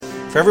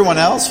For everyone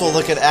else, we'll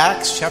look at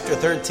Acts chapter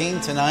 13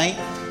 tonight.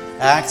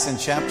 Acts in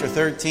chapter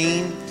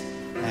 13.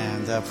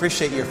 And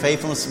appreciate your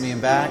faithfulness in being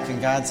back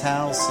in God's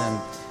house. And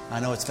I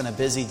know it's been a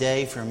busy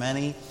day for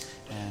many.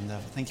 And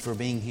thank you for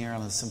being here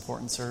on this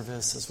important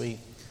service as we,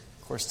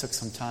 of course, took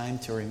some time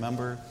to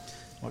remember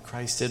what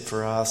Christ did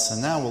for us.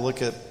 And now we'll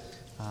look at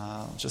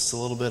just a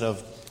little bit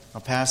of a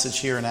passage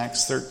here in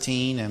Acts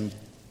 13. And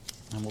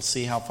we'll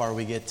see how far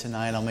we get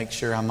tonight. I'll make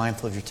sure I'm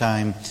mindful of your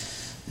time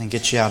and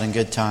get you out in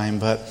good time.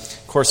 But,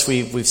 of course,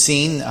 we've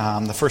seen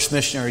the first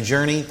missionary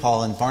journey.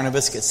 Paul and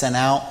Barnabas get sent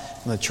out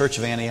from the church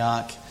of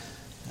Antioch.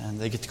 And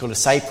they get to go to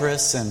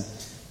Cyprus. And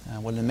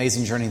what an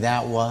amazing journey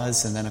that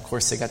was. And then, of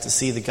course, they got to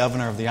see the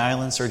governor of the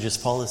island, Sergius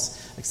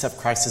Paulus, accept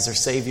Christ as their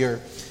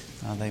Savior.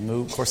 They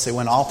moved. Of course, they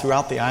went all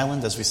throughout the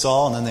island, as we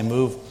saw. And then they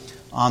moved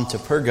on to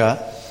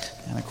Perga.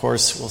 And, of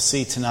course, we'll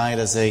see tonight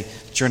as they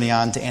journey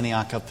on to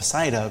Antioch of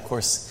Pisidia. Of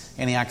course,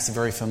 Antioch is a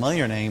very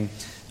familiar name.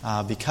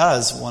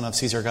 Because one of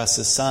Caesar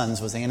Augustus'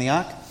 sons was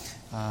Antioch,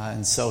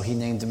 and so he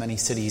named many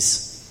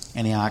cities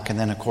Antioch, and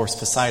then, of course,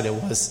 Pisidia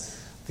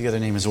was the other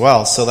name as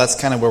well. So that's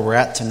kind of where we're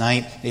at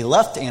tonight. He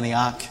left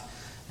Antioch,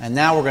 and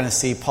now we're going to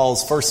see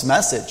Paul's first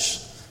message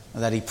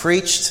that he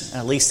preached.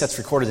 At least that's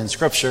recorded in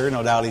Scripture.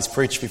 No doubt he's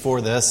preached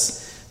before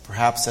this,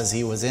 perhaps as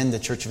he was in the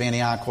church of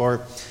Antioch,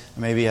 or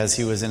maybe as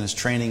he was in his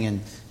training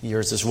in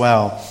years as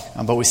well.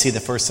 But we see the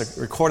first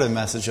recorded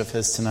message of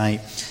his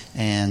tonight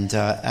and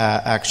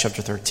Acts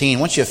chapter 13.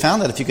 Once you have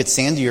found that, if you could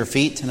stand to your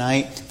feet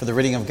tonight for the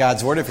reading of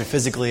God's Word, if you're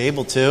physically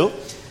able to.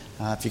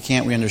 If you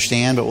can't, we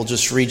understand, but we'll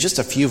just read just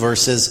a few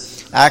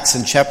verses. Acts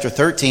in chapter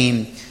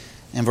 13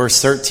 and verse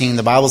 13,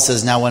 the Bible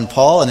says, "Now when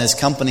Paul and his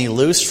company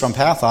loosed from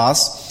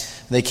Paphos,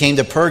 they came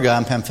to Perga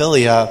and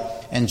Pamphylia,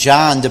 and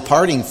John,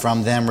 departing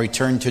from them,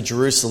 returned to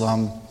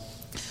Jerusalem.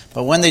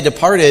 But when they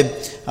departed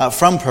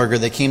from Perga,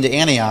 they came to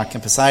Antioch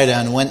and Pisidia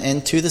and went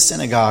into the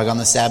synagogue on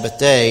the Sabbath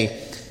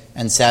day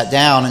and sat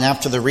down. And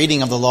after the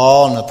reading of the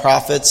law and the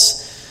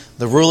prophets,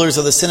 the rulers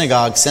of the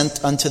synagogue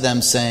sent unto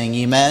them, saying,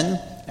 Ye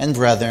men and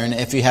brethren,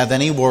 if you have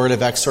any word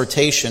of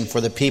exhortation for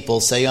the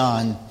people, say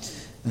on.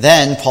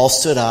 Then Paul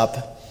stood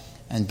up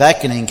and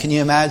beckoning." Can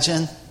you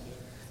imagine?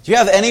 Do you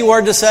have any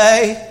word to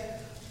say?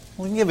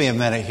 Well, give me a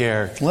minute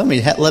here. Let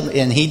me,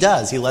 and he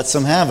does. He lets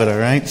them have it, all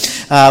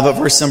right? But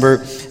verse number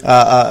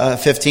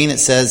 15, it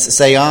says,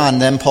 "Say on.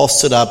 Then Paul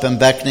stood up and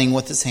beckoning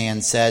with his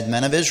hand said,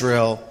 Men of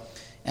Israel,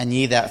 and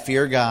ye that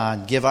fear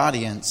God, give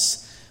audience.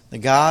 The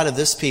God of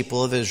this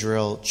people of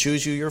Israel,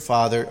 choose you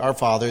our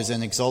fathers,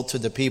 and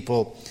exalted the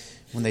people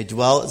when they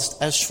dwelt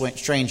as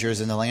strangers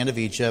in the land of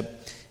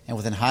Egypt, and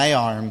with an high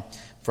arm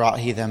brought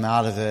he them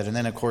out of it." And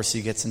then, of course,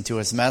 he gets into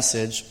his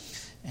message.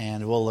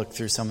 And we'll look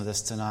through some of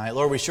this tonight.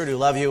 Lord, we sure do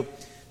love you.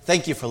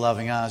 Thank you for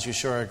loving us. You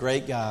sure are a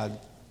great God.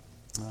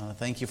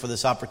 Thank you for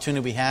this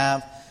opportunity we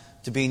have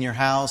to be in your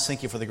house.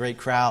 Thank you for the great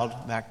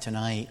crowd back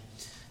tonight.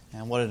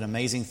 And what an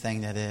amazing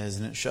thing that is.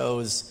 And it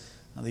shows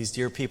these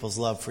dear people's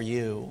love for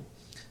you.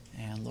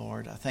 And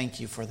Lord, I thank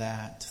you for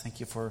that. Thank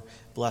you for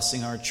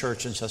blessing our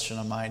church in such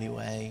a mighty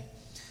way.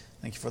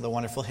 Thank you for the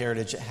wonderful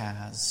heritage it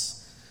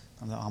has.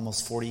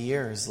 Almost 40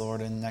 years,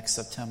 Lord, in next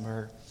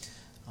September,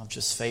 of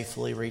just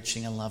faithfully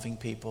reaching and loving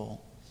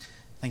people.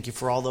 Thank you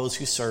for all those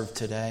who served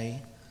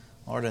today,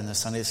 Lord, in the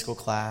Sunday school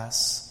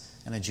class,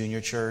 in a junior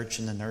church,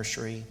 in the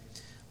nursery,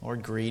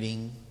 Lord,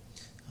 greeting,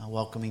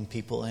 welcoming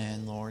people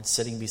in, Lord,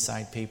 sitting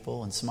beside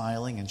people and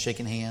smiling and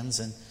shaking hands,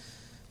 and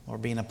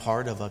Lord, being a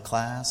part of a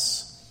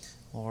class,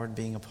 Lord,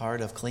 being a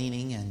part of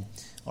cleaning, and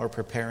Lord,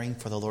 preparing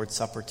for the Lord's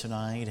Supper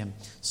tonight and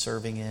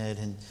serving it,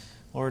 and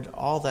Lord,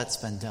 all that's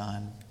been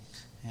done.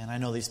 And I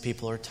know these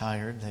people are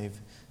tired. They've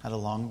had a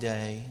long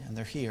day, and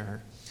they're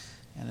here.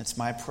 And it's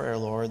my prayer,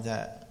 Lord,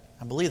 that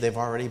I believe they've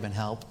already been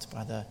helped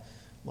by the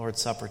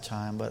Lord's Supper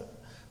time, but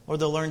Lord,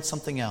 they'll learn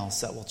something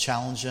else that will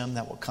challenge them,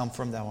 that will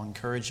comfort them, that will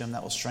encourage them,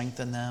 that will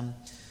strengthen them.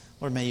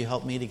 Lord, may you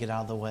help me to get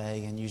out of the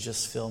way, and you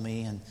just fill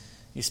me, and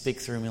you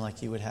speak through me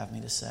like you would have me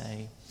to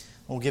say.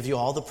 We'll give you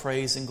all the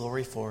praise and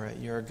glory for it.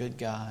 You're a good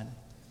God,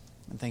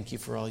 and thank you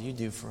for all you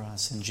do for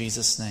us. In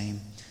Jesus'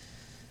 name,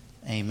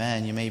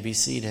 amen. You may be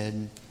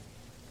seated.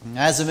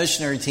 As the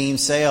missionary team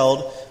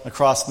sailed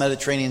across the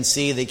Mediterranean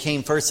Sea, they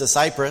came first to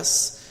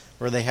Cyprus,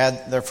 where they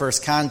had their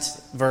first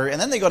convert,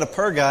 and then they go to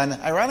Perga. And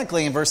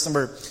ironically, in verse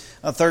number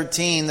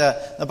 13,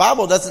 the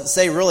Bible doesn't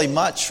say really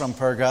much from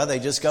Perga. They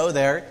just go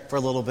there for a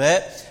little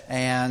bit,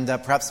 and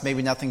perhaps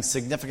maybe nothing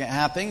significant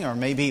happening, or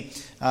maybe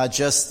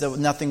just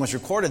nothing was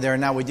recorded there.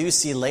 Now, we do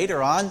see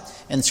later on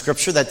in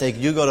Scripture that they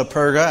do go to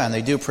Perga, and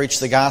they do preach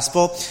the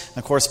gospel. And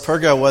of course,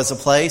 Perga was a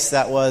place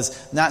that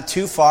was not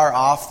too far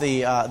off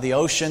the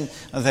ocean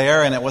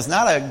there, and it was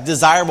not a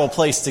desirable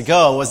place to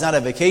go. It was not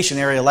a vacation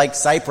area like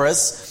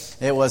Cyprus.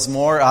 It was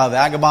more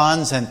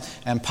vagabonds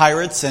and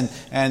pirates,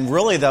 and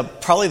really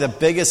probably the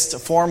biggest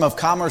form of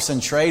commerce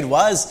and trade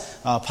was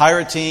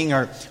pirating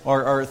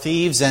or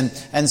thieves,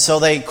 and so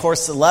they of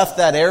course left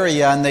that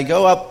area and they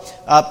go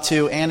up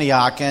to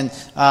Antioch, and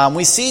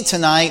we see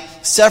tonight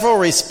several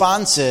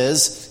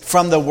responses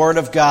from the Word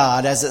of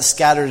God as it's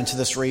scattered into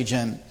this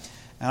region,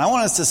 and I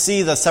want us to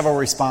see the several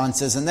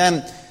responses and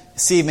then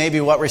see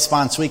maybe what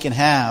response we can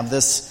have.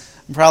 This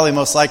probably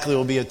most likely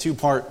will be a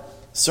two-part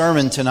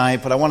sermon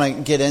tonight, but I want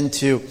to get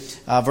into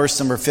verse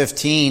number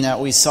 15 that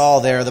we saw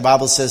there. The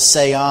Bible says,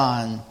 say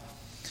on.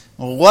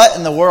 Well, what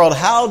in the world,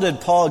 how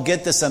did Paul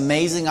get this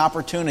amazing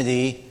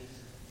opportunity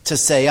to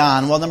say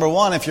on? Well, number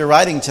one, if you're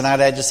writing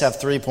tonight, I just have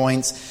 3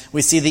 points.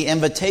 We see the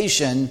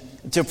invitation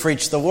to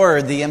preach the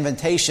word, the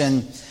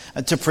invitation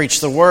to preach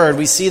the word.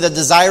 We see the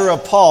desire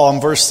of Paul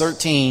in verse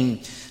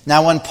 13.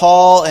 Now when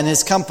Paul and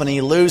his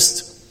company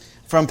loosed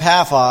from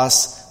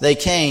Paphos, they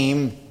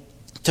came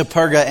to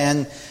Perga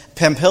and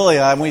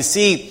Pamphylia. And we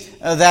see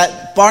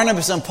that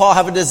Barnabas and Paul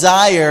have a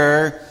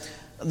desire.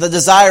 The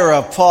desire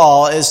of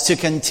Paul is to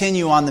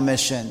continue on the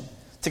mission.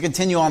 To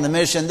continue on the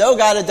mission. Though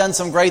God had done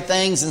some great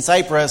things in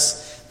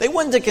Cyprus, they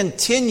wanted to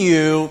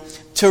continue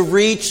to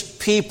reach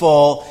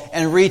people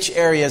and reach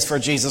areas for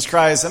Jesus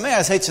Christ. And may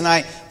I say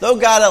tonight, though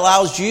God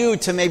allows you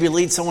to maybe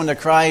lead someone to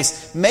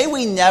Christ, may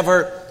we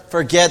never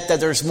forget that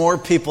there's more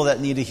people that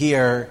need to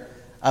hear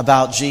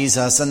about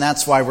Jesus. And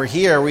that's why we're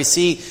here. We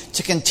see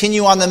to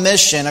continue on the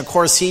mission. Of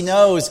course, he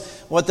knows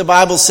what the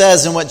Bible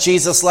says and what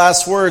Jesus'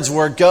 last words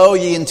were. Go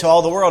ye into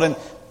all the world and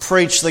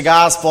preach the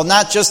gospel.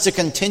 Not just to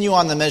continue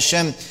on the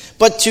mission,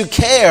 but to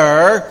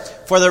care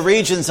for the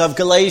regions of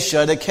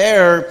Galatia. To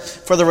care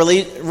for the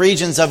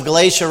regions of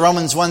Galatia.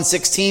 Romans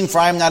 1:16, for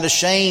I am not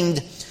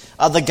ashamed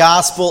of the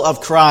gospel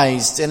of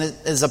Christ. And it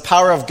is the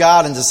power of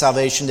God unto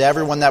salvation to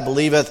everyone that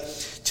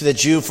believeth, to the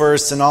Jew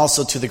first and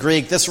also to the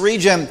Greek. This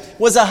region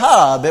was a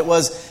hub. It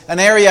was an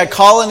area, a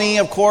colony,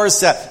 of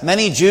course, that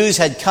many Jews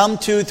had come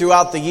to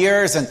throughout the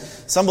years. And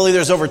some believe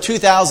there's over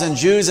 2,000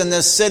 Jews in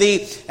this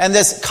city. And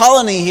this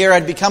colony here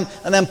had become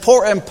an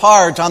important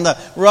part on the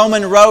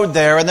Roman road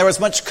there. And there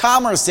was much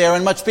commerce there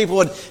and much people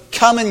would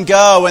come and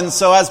go. And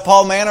so as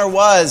Paul Manor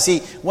was,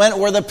 he went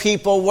where the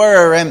people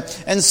were.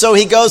 And so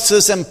he goes to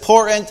this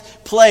important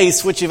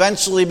place, which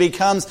eventually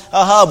becomes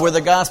a hub where the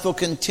gospel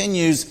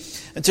continues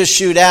to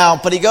shoot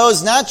out. But he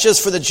goes not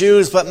just for the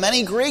Jews, but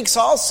many Greeks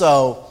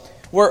also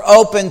were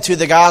open to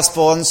the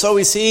gospel. And so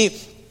we see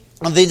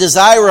the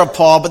desire of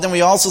Paul, but then we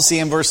also see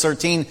in verse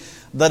 13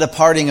 the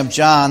departing of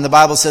John. The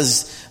Bible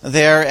says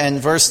there in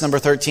verse number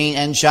 13,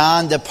 and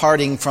John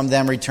departing from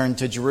them returned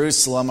to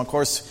Jerusalem. Of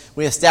course,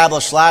 we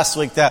established last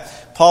week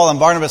that Paul and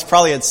Barnabas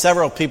probably had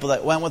several people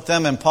that went with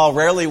them, and Paul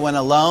rarely went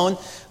alone,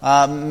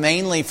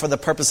 mainly for the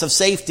purpose of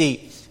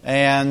safety.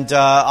 And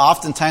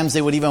oftentimes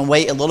they would even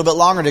wait a little bit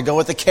longer to go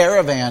with the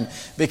caravan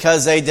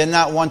because they did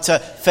not want to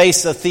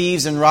face the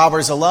thieves and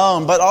robbers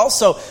alone. But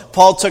also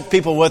Paul took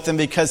people with him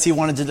because he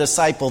wanted to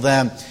disciple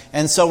them.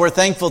 And so we're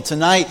thankful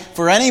tonight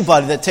for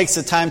anybody that takes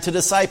the time to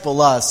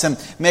disciple us. And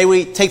may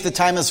we take the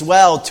time as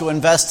well to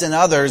invest in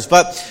others.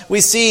 But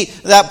we see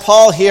that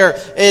Paul here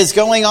is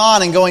going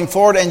on and going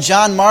forward. And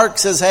John Mark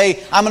says,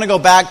 hey, I'm going to go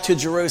back to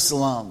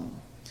Jerusalem.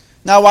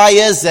 Now, why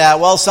is that?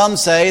 Well, some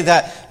say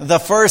that the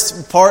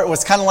first part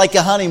was kind of like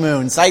a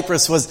honeymoon.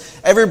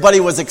 Cyprus everybody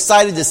was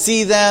excited to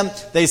see them.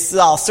 They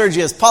saw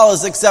Sergius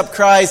Paulus accept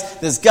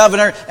Christ, this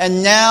governor,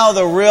 and now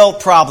the real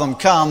problem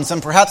comes.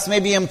 And perhaps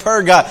maybe in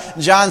Perga,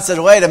 John said,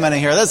 wait a minute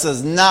here, this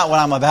is not what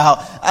I'm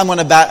about. I'm going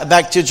to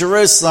back to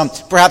Jerusalem.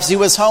 Perhaps he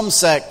was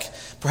homesick.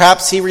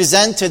 Perhaps he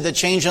resented the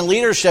change in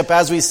leadership.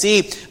 As we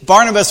see,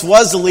 Barnabas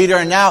was the leader,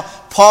 and now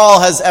Paul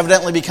has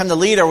evidently become the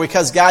leader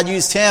because God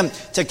used him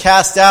to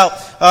cast out,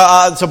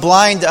 to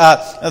blind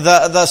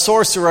the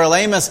sorcerer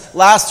Elymas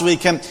last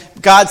week. And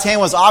God's hand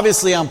was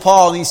obviously on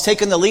Paul, and he's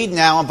taken the lead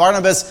now. And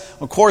Barnabas,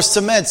 of course,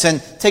 submits and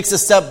takes a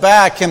step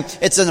back. And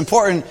it's an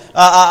important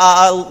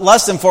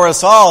lesson for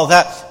us all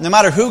that no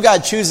matter who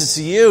God chooses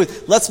to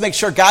use, let's make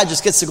sure God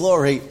just gets the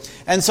glory.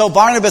 And so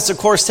Barnabas, of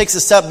course, takes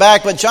a step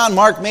back, but John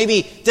Mark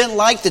maybe didn't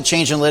like the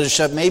change in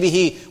leadership. Maybe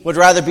he would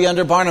rather be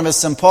under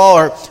Barnabas than Paul,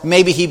 or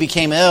maybe he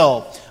became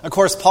ill. Of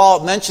course,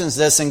 Paul mentions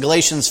this in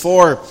Galatians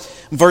 4,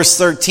 verse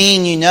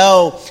 13. You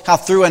know how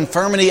through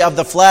infirmity of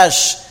the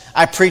flesh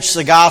I preached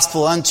the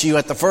gospel unto you.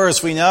 At the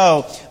first, we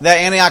know that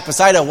Antioch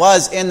Pisidia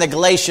was in the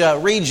Galatia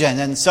region.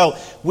 And so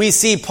we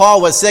see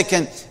Paul was sick,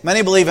 and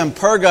many believe in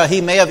Perga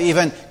he may have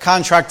even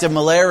contracted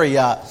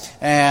malaria.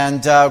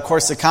 And of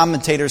course, the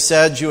commentator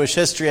said, Jewish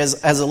history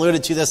has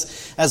alluded to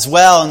this as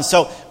well. And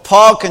so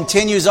Paul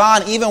continues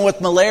on, even with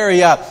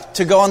malaria,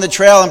 to go on the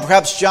trail. And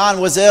perhaps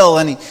John was ill,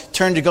 and he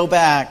turned to go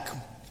back.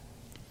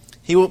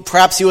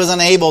 Perhaps he was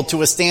unable to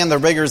withstand the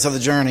rigors of the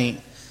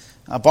journey.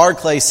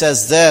 Barclay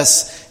says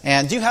this,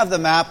 and do you have the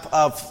map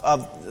of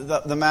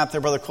the map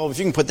there, Brother Cole? If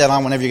you can put that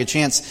on whenever you get a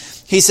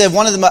chance. He said,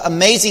 one of the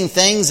amazing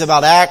things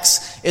about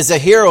Acts is the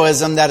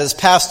heroism that is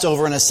passed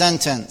over in a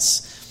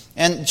sentence.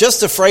 And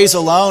just a phrase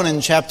alone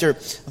in chapter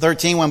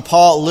 13, when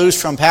Paul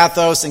loosed from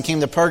Paphos and came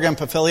to Perga and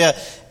Pamphylia,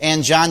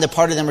 and John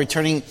departed them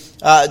returning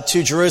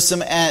to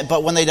Jerusalem.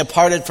 But when they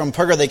departed from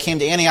Perga, they came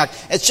to Antioch.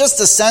 It's just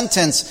a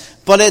sentence,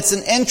 but it's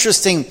an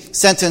interesting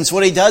sentence.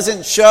 What he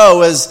doesn't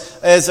show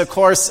is of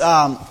course,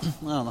 I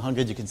don't know how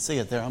good you can see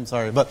it there. I'm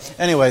sorry. But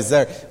anyways,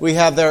 there we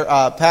have there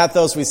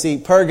Paphos. We see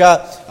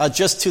Perga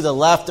just to the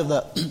left of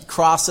the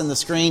cross in the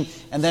screen.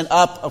 And then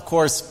up, of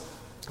course,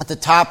 at the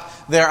top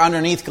there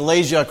underneath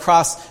Galatia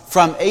across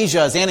from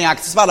Asia is Antioch.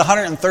 It's about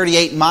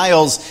 138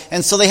 miles.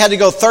 And so they had to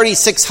go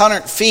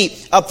 3,600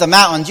 feet up the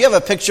mountain. Do you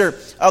have a picture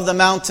of the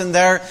mountain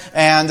there?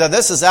 And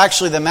this is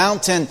actually the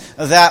mountain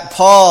that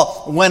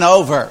Paul went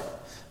over.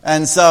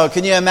 And so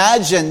can you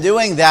imagine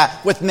doing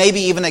that with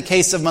maybe even a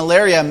case of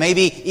malaria,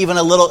 maybe even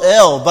a little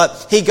ill?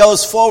 But he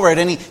goes forward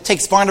and he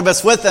takes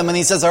Barnabas with him and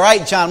he says, all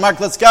right, John Mark,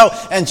 let's go.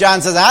 And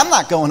John says, I'm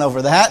not going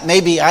over that.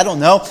 Maybe, I don't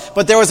know.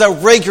 But there was a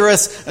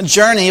rigorous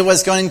journey. It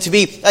was going to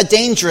be a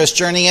dangerous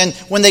journey. And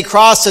when they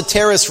crossed the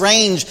terrace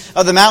range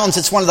of the mountains,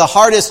 it's one of the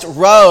hardest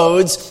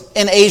roads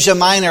in Asia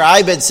Minor,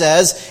 Ibid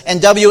says.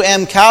 And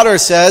W.M. Cowder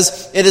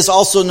says it is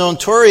also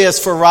notorious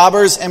for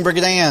robbers and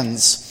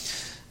brigands.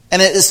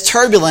 And it is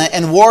turbulent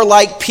and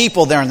warlike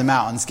people there in the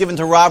mountains, given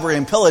to robbery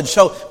and pillage.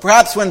 So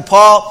perhaps when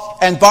Paul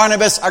and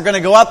Barnabas are going to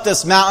go up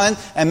this mountain,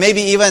 and maybe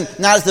even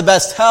not as the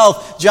best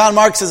health, John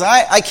Mark says,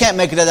 I can't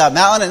make it to that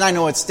mountain, and I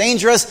know it's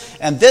dangerous,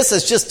 and this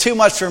is just too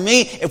much for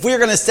me. If we were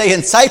going to stay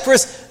in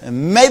Cyprus,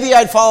 maybe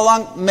I'd follow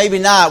along, maybe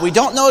not. We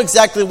don't know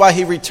exactly why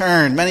he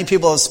returned. Many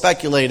people have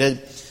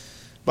speculated.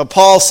 But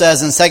Paul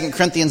says in 2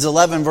 Corinthians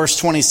 11, verse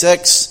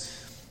 26,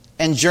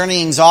 and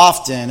journeyings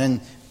often,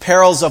 and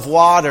perils of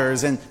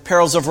waters, and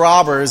perils of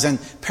robbers, and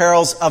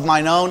perils of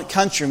mine own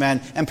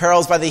countrymen, and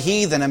perils by the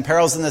heathen, and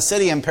perils in the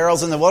city, and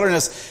perils in the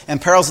wilderness, and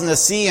perils in the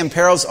sea, and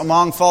perils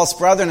among false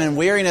brethren, and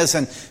weariness,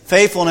 and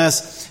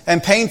faithfulness,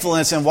 and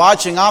painfulness, and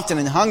watching often,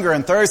 and hunger,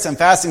 and thirst, and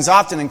fastings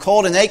often, and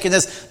cold, and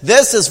nakedness.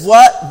 This is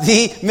what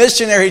the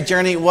missionary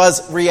journey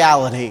was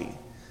reality.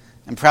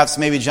 And perhaps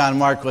maybe John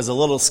Mark was a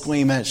little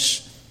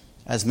squeamish,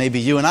 as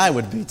maybe you and I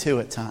would be too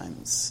at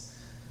times.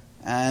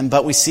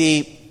 But we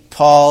see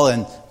Paul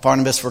and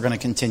Barnabas were going to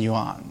continue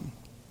on.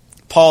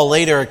 Paul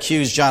later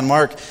accused John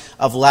Mark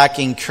of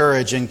lacking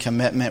courage and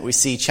commitment. We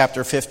see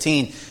chapter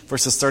 15,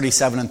 verses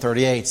 37 and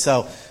 38.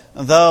 So,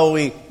 though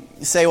we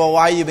say, well,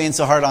 why are you being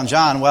so hard on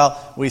John?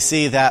 Well, we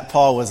see that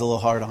Paul was a little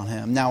hard on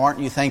him. Now, aren't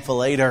you thankful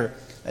later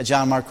that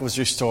John Mark was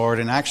restored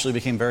and actually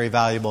became very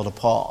valuable to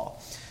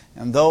Paul?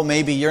 And though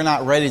maybe you're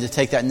not ready to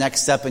take that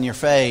next step in your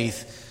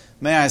faith,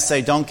 may I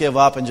say, don't give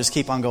up and just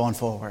keep on going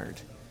forward.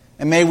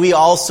 And may we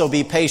also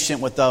be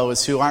patient with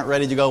those who aren't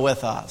ready to go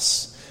with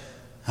us.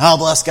 Oh,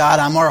 bless God,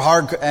 I'm more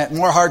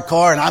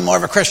hardcore and I'm more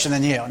of a Christian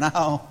than you.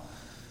 No.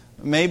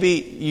 Maybe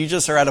you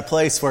just are at a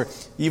place where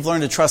you've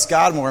learned to trust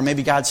God more.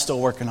 Maybe God's still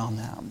working on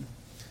them.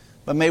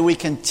 But may we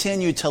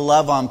continue to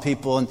love on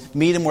people and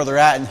meet them where they're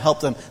at and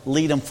help them,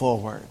 lead them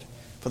forward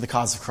for the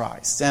cause of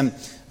Christ. And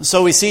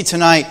so we see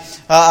tonight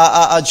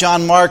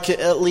John Mark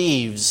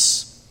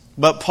leaves,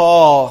 but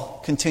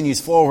Paul continues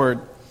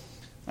forward.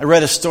 I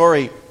read a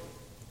story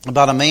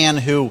about a man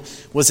who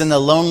was in the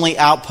lonely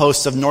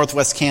outposts of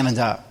northwest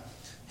Canada.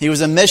 He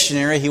was a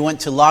missionary. He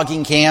went to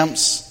logging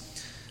camps.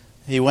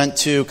 He went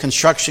to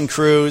construction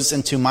crews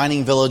and to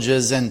mining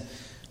villages and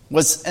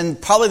was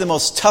probably the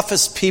most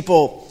toughest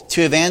people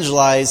to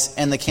evangelize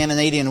in the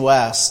Canadian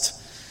West.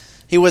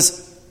 He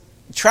was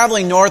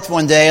traveling north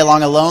one day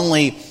along a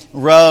lonely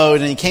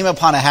road and he came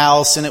upon a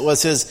house, and it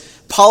was his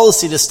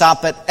policy to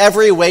stop at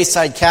every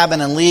wayside cabin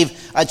and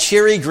leave a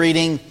cheery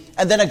greeting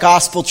and then a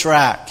gospel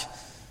tract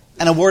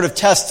and a word of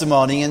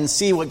testimony and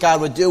see what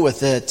God would do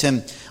with it.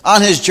 And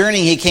on his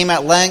journey, he came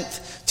at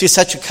length to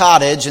such a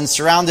cottage and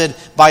surrounded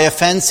by a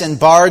fence and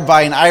barred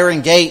by an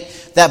iron gate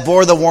that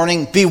bore the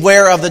warning,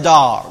 "Beware of the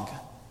dog."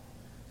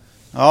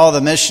 Oh,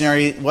 the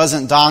missionary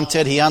wasn't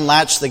daunted. He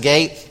unlatched the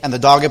gate and the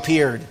dog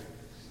appeared.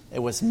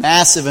 It was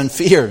massive and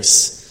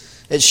fierce.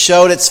 It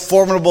showed its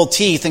formidable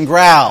teeth and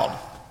growled.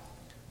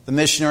 The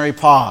missionary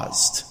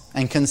paused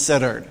and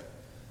considered,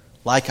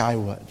 like I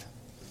would.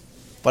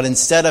 But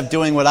instead of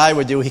doing what I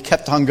would do, he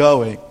kept on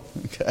going.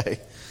 Okay.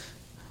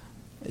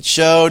 It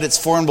showed its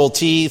formidable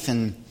teeth,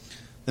 and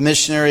the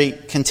missionary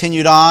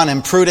continued on,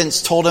 and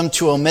prudence told him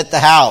to omit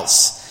the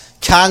house.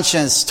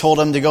 Conscience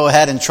told him to go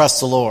ahead and trust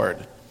the Lord.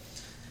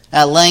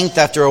 At length,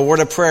 after a word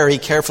of prayer, he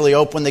carefully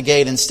opened the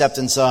gate and stepped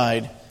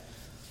inside.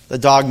 The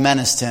dog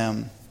menaced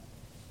him.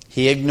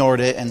 He ignored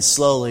it and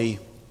slowly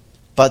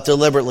but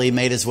deliberately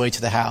made his way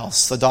to the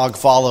house. The dog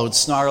followed,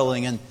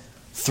 snarling and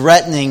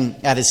threatening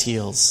at his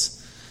heels.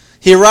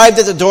 He arrived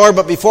at the door,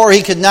 but before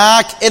he could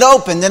knock, it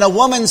opened, and a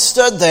woman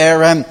stood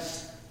there, and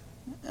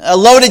a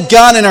loaded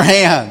gun in her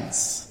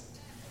hands.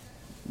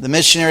 The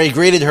missionary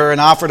greeted her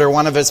and offered her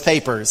one of his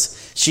papers.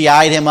 She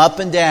eyed him up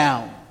and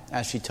down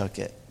as she took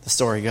it. The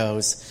story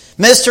goes,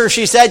 "Mister,"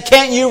 she said,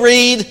 "can't you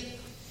read?"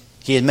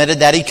 He admitted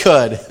that he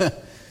could.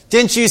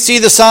 "Didn't you see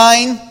the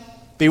sign?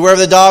 Beware of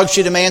the dog,"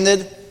 she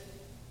demanded.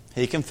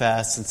 He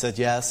confessed and said,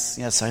 yes,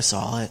 I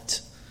saw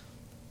it.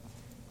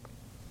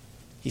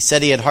 He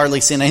said he had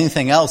hardly seen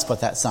anything else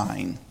but that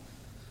sign.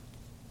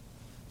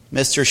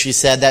 "Mister," she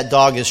said, "that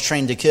dog is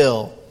trained to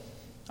kill.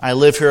 I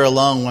live here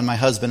alone when my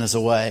husband is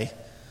away.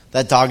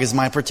 That dog is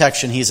my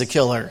protection. He's a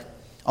killer.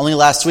 Only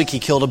last week he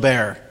killed a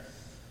bear.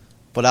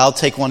 But I'll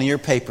take one of your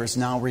papers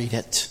and I'll read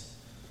it.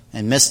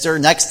 And mister,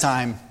 next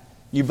time,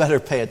 you better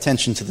pay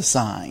attention to the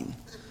sign."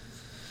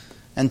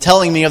 And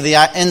telling me of the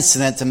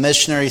incident, the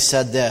missionary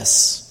said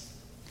this,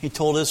 He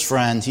told his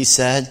friend, he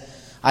said,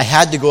 I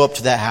had to go up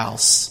to that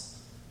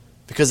house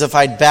because if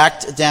I'd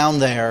backed down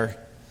there,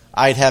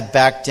 I'd have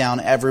backed down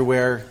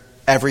everywhere,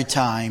 every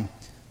time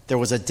there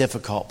was a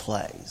difficult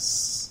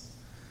place.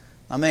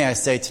 Now may I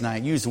say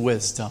tonight, use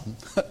wisdom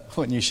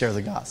when you share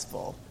the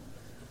gospel.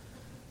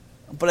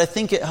 But I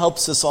think it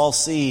helps us all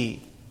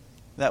see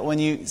that when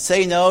you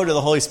say no to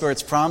the Holy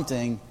Spirit's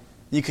prompting,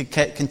 you could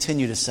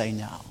continue to say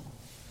no.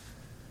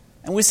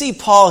 And we see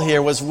Paul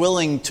here was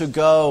willing to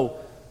go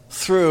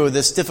through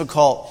this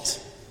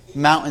difficult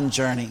mountain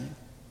journey.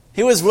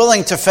 He was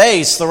willing to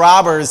face the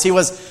robbers. He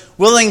was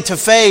willing to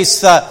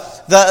face the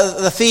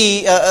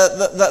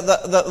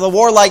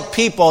warlike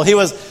people. He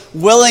was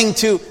willing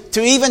to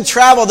even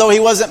travel, though he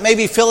wasn't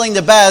maybe feeling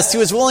the best. He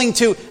was willing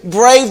to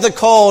brave the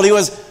cold. He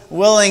was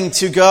willing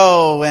to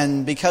go,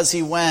 and because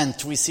he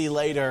went, we see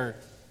later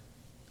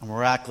a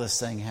miraculous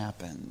thing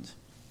happened.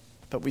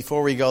 But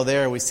before we go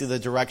there, we see the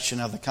direction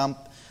of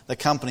the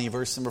company,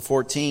 verse number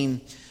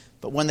 14.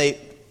 But when they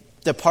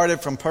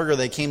departed from Perga,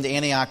 they came to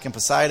Antioch and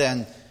Pisidia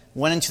and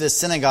went into the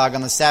synagogue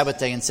on the Sabbath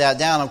day and sat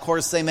down. Of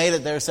course, they made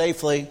it there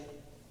safely.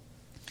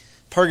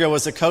 Perga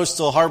was a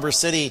coastal harbor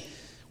city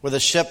where the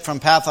ship from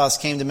Paphos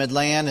came to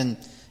midland, and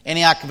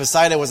Antioch and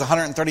Pisidia was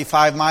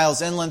 135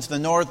 miles inland to the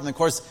north. And of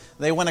course,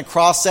 they went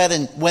across that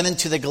and went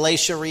into the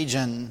Galatia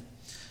region.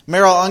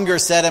 Merrill Unger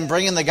said, in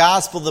bringing the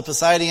gospel to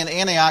Pisidian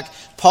Antioch,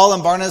 Paul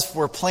and Barnabas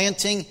were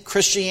planting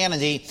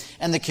Christianity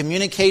and the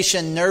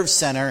communication nerve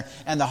center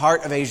and the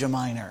heart of Asia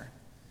Minor.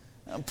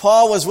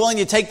 Paul was willing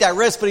to take that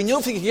risk, but he knew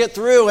if he could get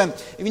through, and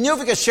if he knew if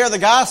he could share the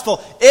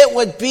gospel, it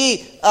would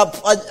be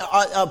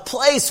a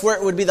place where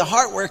it would be the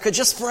heart where it could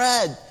just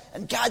spread,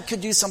 and God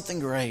could do something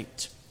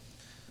great.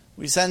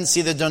 We then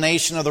see the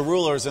donation of the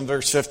rulers in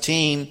verse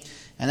 15,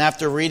 and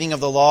after reading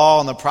of the law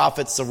and the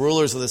prophets, the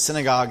rulers of the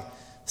synagogue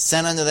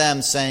sent unto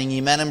them, saying,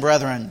 Ye men and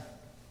brethren,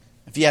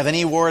 if ye have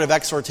any word of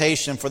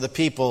exhortation for the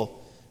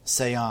people,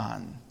 say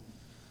on.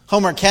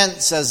 Homer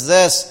Kent says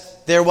this,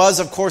 there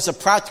was, of course, a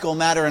practical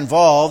matter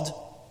involved.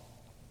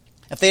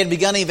 If they had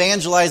begun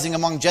evangelizing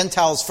among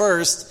Gentiles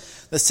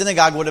first, the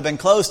synagogue would have been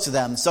closed to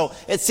them. So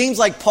it seems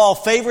like Paul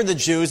favored the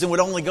Jews and would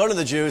only go to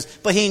the Jews,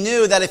 but he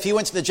knew that if he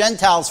went to the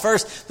Gentiles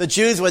first, the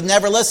Jews would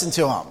never listen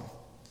to him.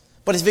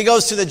 But if he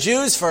goes to the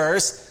Jews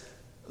first,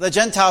 the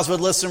Gentiles would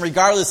listen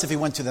regardless if he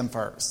went to them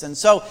first. And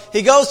so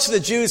he goes to the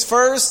Jews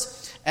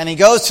first, and he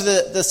goes to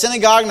the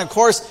synagogue, and of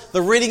course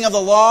the reading of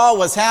the law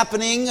was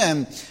happening,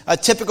 and a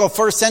typical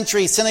first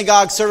century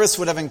synagogue service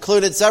would have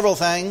included several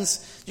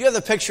things. Do you have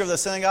the picture of the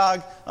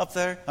synagogue up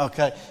there?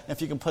 Okay,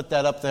 if you can put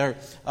that up there.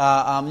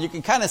 You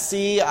can kind of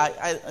see,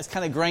 it's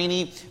kind of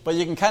grainy, but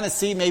you can kind of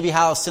see maybe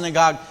how a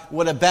synagogue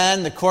would have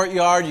been, the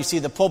courtyard. You see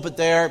the pulpit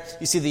there,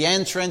 you see the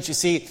entrance, you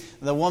see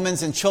the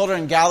women's and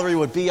children gallery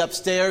would be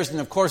upstairs, and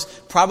of course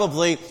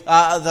probably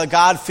the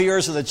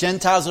God-fearers of the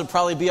Gentiles would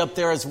probably be up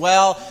there as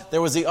well.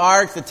 There was the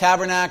ark, the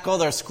tabernacle,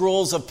 there are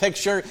scrolls of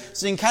picture,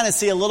 so you can kind of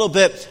see a little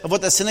bit of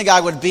what the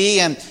synagogue would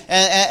be, and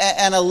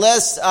a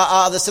list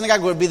of the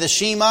synagogue would be the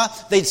Shema.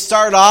 They'd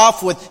start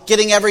off with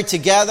getting every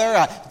together,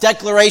 a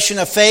declaration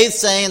of faith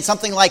saying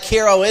something like,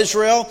 Hear, O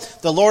Israel,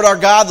 the Lord our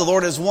God, the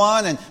Lord is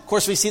one. And of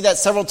course we see that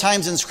several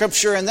times in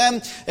Scripture. And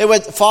then it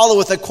would follow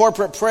with a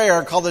corporate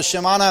prayer called the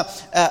Shemana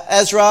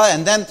Ezra.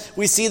 And then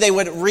we see they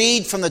would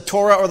read from the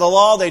Torah or the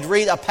law. They'd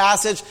read a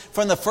passage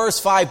from the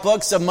first 5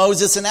 books of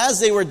Moses. And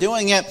as they were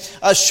doing it,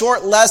 a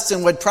short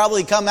lesson would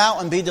probably come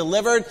out and be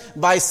delivered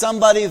by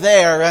somebody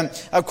there. And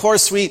of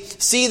course we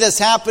see this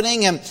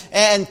happening.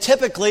 And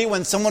typically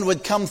when someone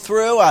would come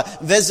through, a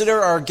visitor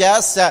or a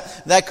guest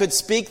that could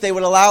speak, they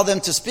would allow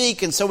them to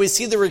speak. And so we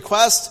see the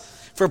request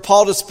for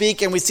Paul to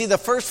speak, and we see the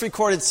first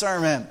recorded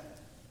sermon.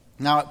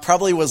 Now, it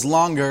probably was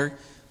longer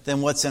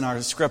than what's in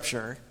our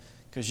scripture,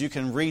 because you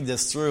can read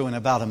this through in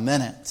about a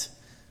minute.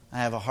 I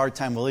have a hard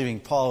time believing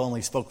Paul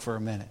only spoke for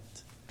a minute.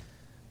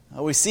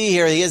 We see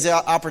here he has the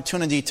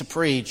opportunity to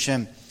preach,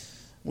 and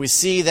we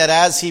see that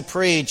as he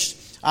preached,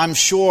 I'm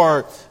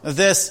sure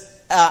this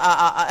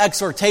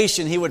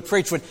exhortation he would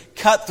preach would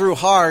cut through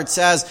hearts,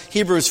 as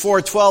Hebrews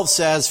 4:12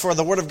 says, For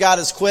the word of God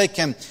is quick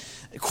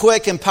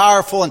and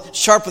powerful and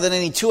sharper than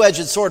any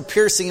two-edged sword,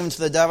 piercing even to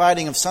the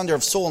dividing of sunder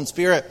of soul and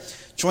spirit,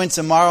 joints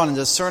and marrow, and a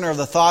discerner of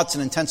the thoughts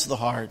and intents of the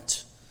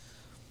heart.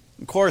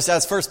 Of course,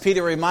 as 1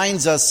 Peter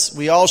reminds us,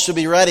 we all should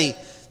be ready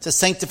to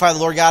sanctify the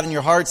Lord God in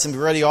your hearts and be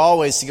ready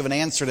always to give an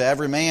answer to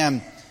every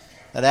man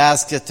that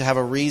asketh to have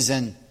a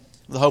reason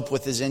of the hope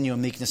which is in you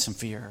in meekness and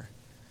fear.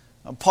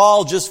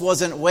 Paul just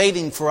wasn't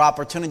waiting for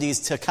opportunities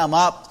to come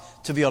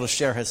up to be able to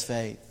share his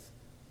faith.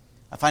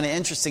 I find it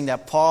interesting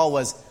that Paul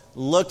was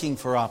looking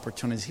for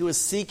opportunities. He was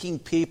seeking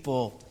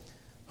people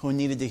who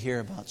needed to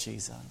hear about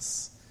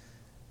Jesus.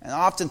 And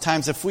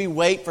oftentimes, if we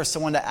wait for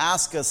someone to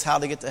ask us how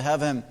to get to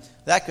heaven,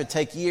 that could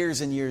take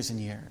years and years and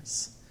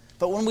years.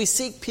 But when we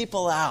seek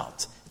people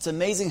out, it's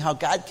amazing how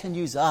God can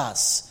use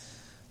us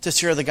to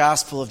share the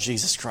gospel of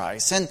Jesus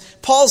Christ. And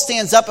Paul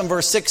stands up in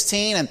verse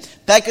 16 and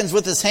beckons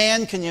with his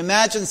hand. Can you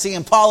imagine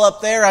seeing Paul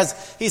up there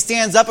as he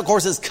stands up? Of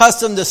course, it's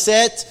custom to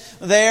sit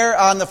there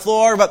on the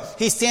floor, but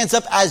he stands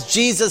up as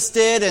Jesus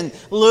did in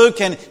Luke,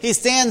 and he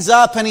stands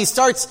up and he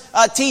starts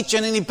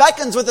teaching, and he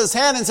beckons with his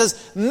hand and says,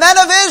 "Men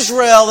of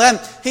Israel," and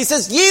he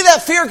says, "Ye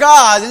that fear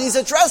God," and he's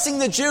addressing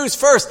the Jews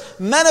first,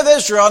 "Men of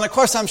Israel," and of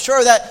course I'm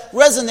sure that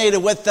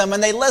resonated with them,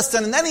 and they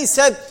listened, and then he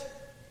said,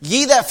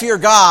 "Ye that fear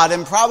God,"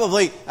 and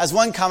probably, as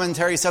one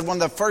commentary said,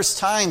 one of the first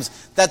times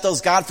that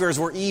those God-fearers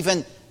were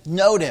even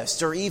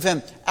noticed or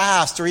even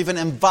asked or even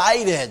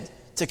invited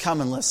to come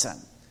and listen.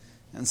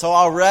 And so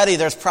already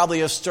there's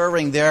probably a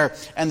stirring there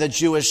in the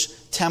Jewish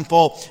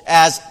temple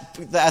as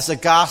the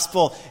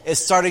gospel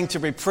is starting to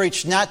be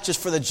preached, not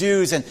just for the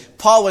Jews. And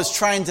Paul was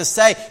trying to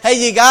say,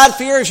 hey, you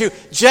God-fearers, you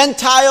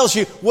Gentiles,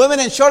 you women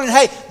and children,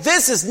 hey,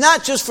 this is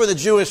not just for the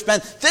Jewish men.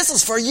 This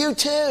is for you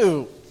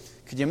too.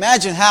 Could you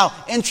imagine how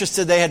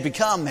interested they had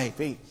become,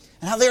 maybe?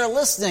 And how they are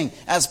listening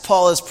as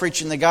Paul is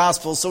preaching the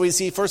gospel. So we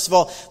see, first of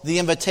all, the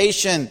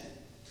invitation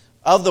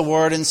of the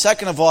word. And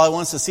second of all, I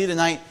want us to see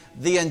tonight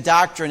the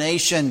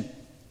indoctrination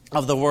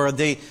of the word.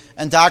 The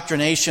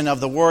indoctrination of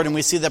the word. And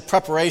we see the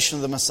preparation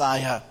of the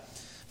Messiah.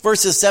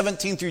 Verses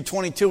 17 through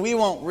 22. We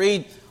won't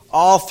read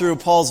all through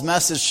Paul's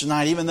message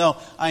tonight, even though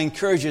I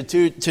encourage you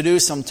to do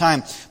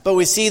sometime. But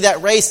we see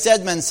that Ray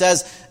Stedman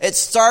says it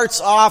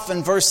starts off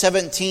in verse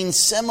 17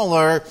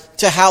 similar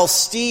to how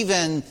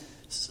Stevens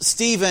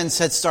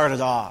had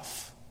started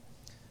off.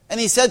 And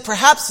he said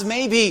perhaps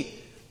maybe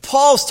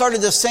Paul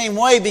started the same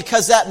way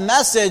because that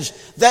message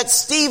that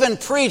Stephen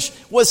preached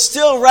was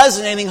still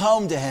resonating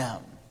home to him.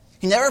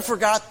 He never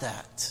forgot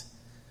that.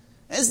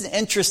 Isn't it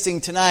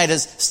interesting tonight,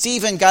 as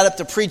Stephen got up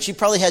to preach, he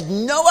probably had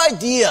no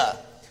idea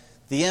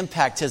the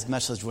impact his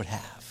message would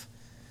have.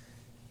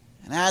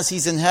 And as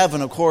he's in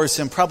heaven, of course,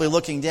 and probably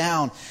looking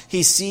down,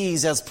 he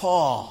sees as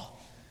Paul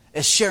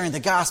is sharing the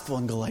gospel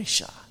in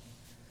Galatia.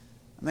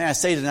 May I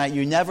say tonight,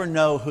 you never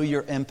know who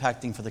you're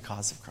impacting for the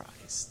cause of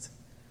Christ.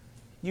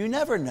 You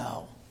never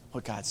know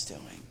what God's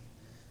doing.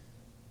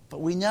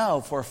 But we know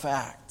for a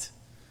fact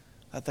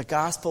that the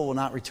gospel will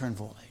not return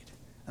void.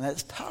 And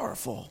that's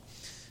powerful.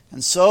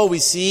 And so we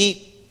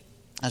see,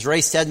 as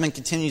Ray Stedman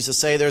continues to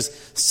say, there's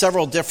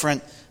several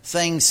different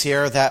things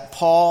here that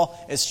Paul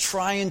is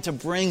trying to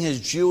bring his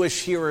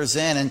Jewish hearers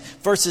in. And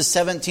verses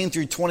 17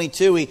 through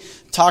 22, he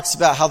talks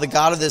about how the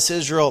God of this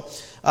Israel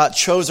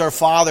chose our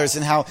fathers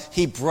and how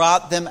he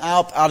brought them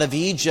out of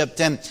Egypt.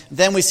 And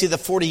then we see the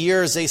 40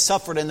 years they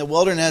suffered in the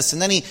wilderness.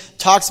 And then he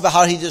talks about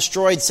how he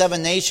destroyed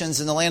 7 nations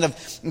in the land of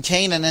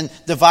Canaan and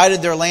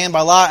divided their land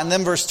by lot. And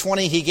then verse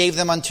 20, he gave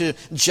them unto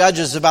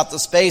judges about the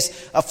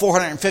space of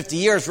 450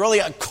 years, really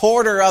a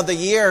quarter of the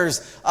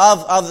years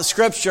of the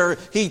scripture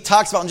he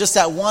talks about in just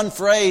that one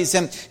phrase.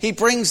 And he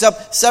brings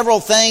up several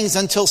things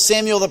until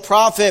Samuel the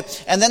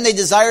prophet. And then they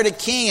desired a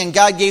king, and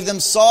God gave them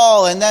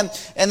Saul. And then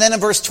in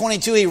verse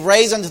 22, he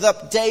raised unto them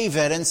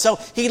David. And so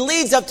he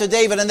leads up to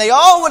David, and they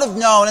all would have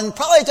known, and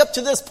probably up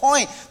to this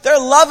point, they're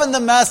loving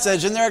the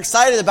message and they're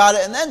excited about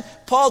it. And then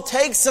Paul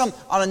takes them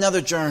on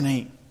another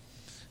journey.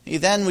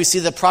 Then we see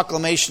the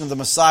proclamation of the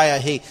Messiah.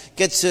 He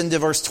gets into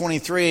verse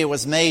 23. It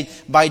was made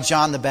by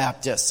John the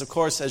Baptist. Of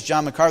course, as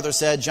John MacArthur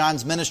said,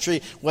 John's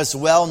ministry was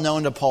well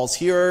known to Paul's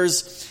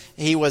hearers.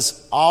 He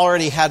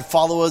already had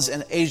followers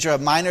in Asia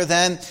Minor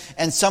then,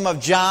 and some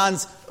of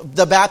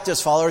the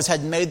Baptist followers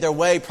had made their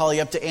way probably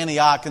up to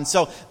Antioch. And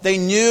so they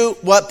knew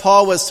what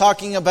Paul was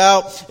talking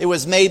about. It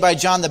was made by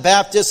John the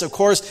Baptist, of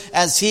course,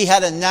 as he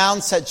had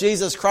announced that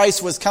Jesus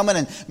Christ was coming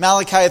in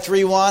Malachi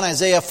 3:1,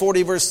 Isaiah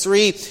 40 verse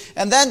 3.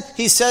 And then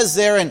he says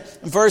there in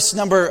verse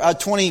number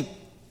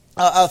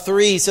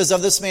 23, he says,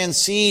 of this man's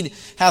seed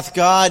hath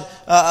God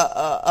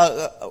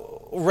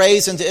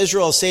raised unto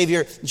Israel a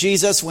Savior,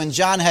 Jesus. When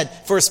John had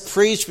first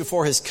preached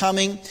before his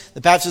coming, the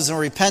baptism of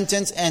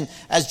repentance, and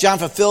as John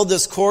fulfilled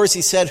this course,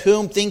 he said,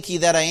 whom think ye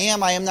that I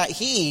am? I am not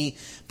he,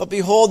 but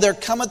behold, there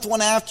cometh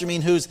one after me,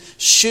 in whose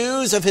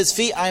shoes of his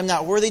feet I am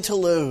not worthy to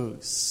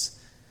loose.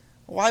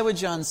 Why would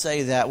John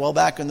say that? Well,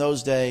 back in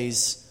those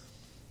days,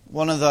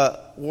 one of the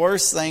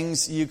worst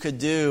things you could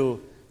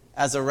do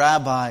as a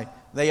rabbi,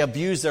 they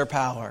abused their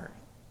power,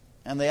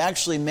 and they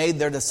actually made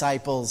their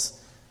disciples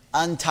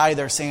untie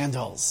their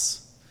sandals.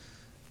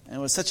 And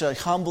it was such a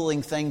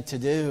humbling thing to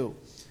do.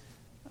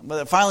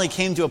 But it finally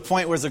came to a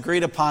point where it was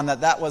agreed upon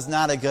that that was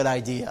not a good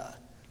idea.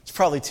 It's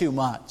probably too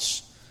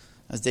much,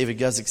 as David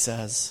Guzik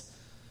says.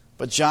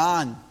 But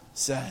John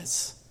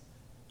says,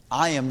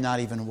 I am not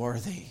even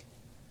worthy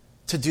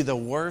to do the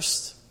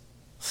worst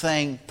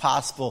thing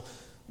possible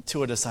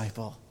to a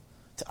disciple,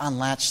 to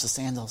unlatch the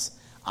sandals.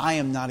 I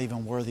am not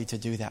even worthy to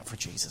do that for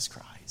Jesus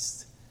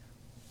Christ.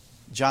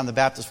 John the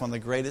Baptist, one of the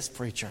greatest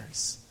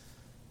preachers,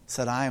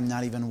 said, I am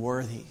not even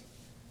worthy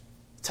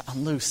to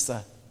unloose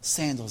the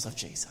sandals of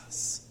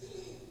Jesus.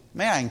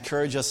 May I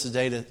encourage us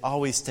today to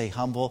always stay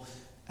humble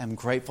and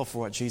grateful for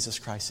what Jesus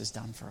Christ has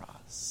done for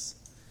us.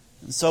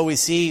 And so we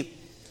see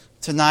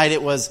tonight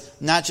it was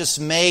not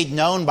just made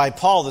known by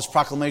Paul, this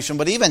proclamation,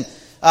 but even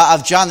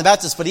of John the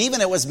Baptist, but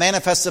even it was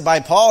manifested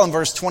by Paul in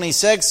verse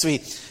 26. We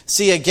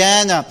see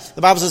again,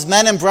 the Bible says,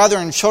 men and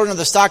brethren and children of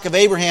the stock of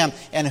Abraham,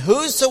 and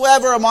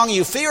whosoever among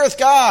you feareth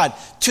God,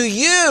 to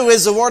you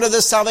is the word of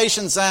this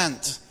salvation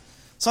sent.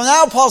 So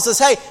now Paul says,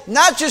 hey,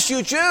 not just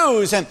you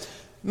Jews and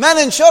men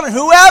and children,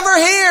 whoever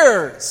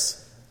hears,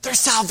 there's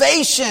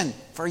salvation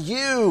for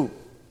you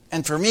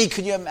and for me.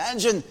 Could you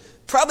imagine?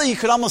 Probably you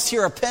could almost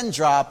hear a pin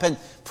drop. And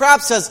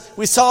perhaps as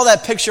we saw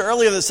that picture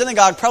earlier, the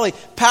synagogue probably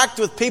packed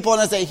with people.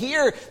 And as they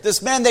hear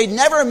this man they'd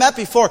never met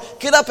before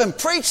get up and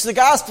preach the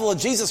gospel of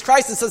Jesus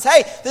Christ and says,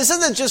 hey, this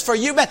isn't just for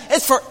you, man.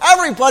 It's for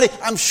everybody.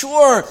 I'm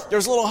sure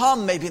there's a little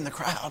hum maybe in the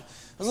crowd.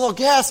 There's a little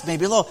gasp,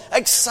 maybe a little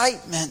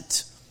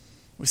excitement.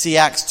 We see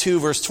Acts 2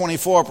 verse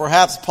 24.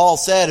 Perhaps Paul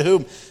said,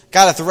 whom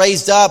God hath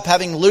raised up,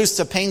 having loosed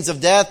the pains of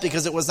death,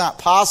 because it was not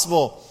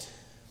possible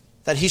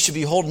that he should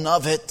be holden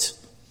of it.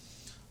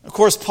 Of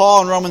course,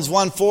 Paul in Romans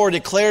 1:4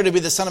 declared to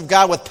be the Son of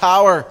God with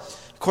power,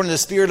 according to the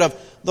Spirit of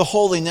the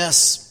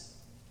holiness,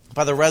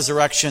 by the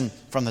resurrection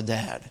from the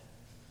dead.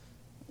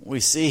 We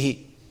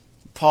see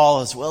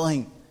Paul is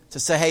willing to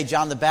say, hey,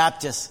 John the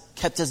Baptist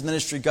kept his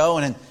ministry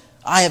going, and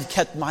I have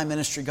kept my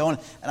ministry going,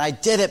 and I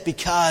did it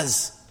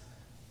because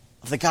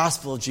of the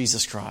gospel of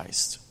Jesus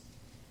Christ.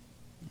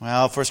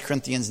 Well, 1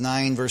 Corinthians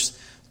 9 verse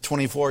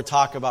 24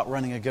 talk about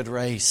running a good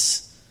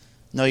race.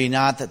 Know ye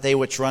not that they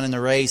which run in the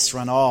race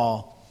run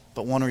all,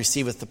 but one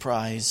receiveth the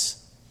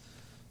prize.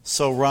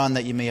 So run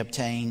that ye may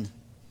obtain.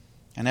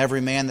 And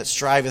every man that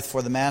striveth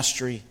for the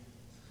mastery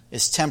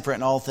is temperate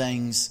in all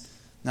things.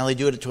 Not only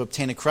do it to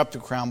obtain a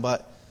corruptible crown,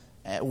 but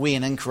we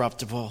an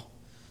incorruptible.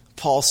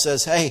 Paul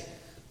says, hey,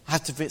 I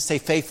have to stay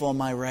faithful in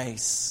my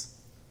race.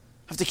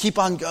 I have to keep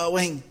on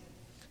going.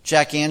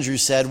 Jack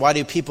Andrews said, why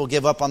do people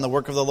give up on the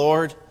work of the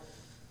Lord?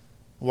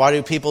 Why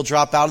do people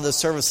drop out of the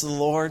service of the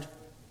Lord?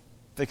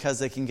 Because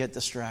they can get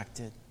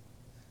distracted.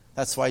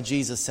 That's why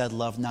Jesus said,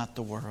 love not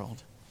the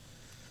world.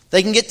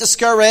 They can get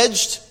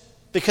discouraged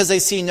because they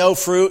see no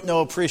fruit, no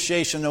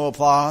appreciation, no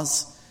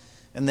applause.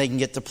 And they can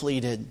get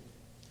depleted,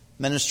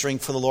 ministering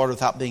for the Lord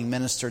without being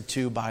ministered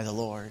to by the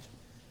Lord.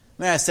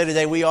 May I say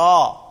today, we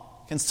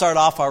all can start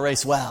off our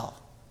race well.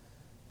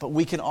 But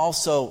we can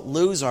also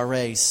lose our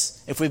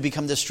race if we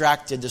become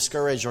distracted,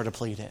 discouraged, or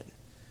depleted.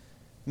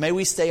 May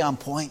we stay on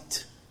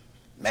point.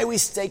 May we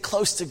stay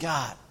close to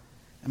God.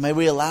 And may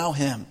we allow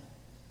Him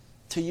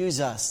to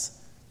use us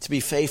to be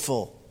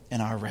faithful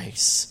in our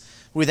race.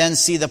 We then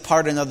see the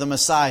pardon of the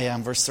Messiah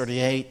in verse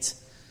 38.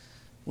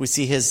 We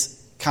see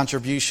His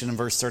contribution in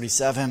verse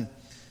 37.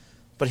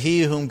 But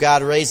he whom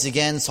God raised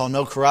again saw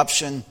no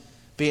corruption.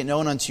 Be it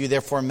known unto you,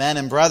 therefore, men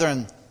and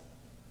brethren,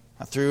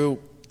 through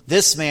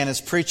this man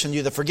is preached unto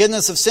you the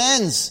forgiveness of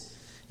sins.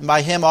 And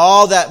by him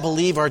all that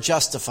believe are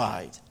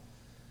justified,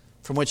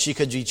 from which ye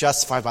could be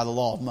justified by the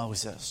law of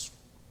Moses.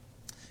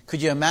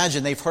 Could you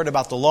imagine? They've heard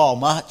about the law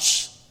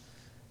much,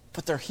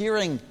 but they're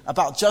hearing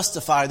about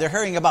justified. They're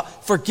hearing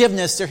about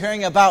forgiveness. They're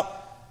hearing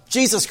about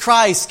Jesus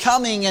Christ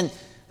coming, and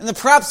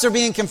perhaps they're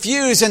being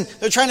confused, and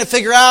they're trying to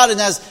figure out. And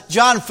as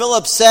John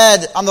Phillips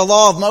said on the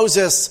law of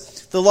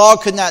Moses, the law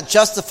could not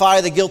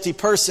justify the guilty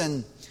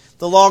person.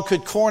 The law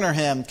could corner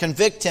him,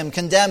 convict him,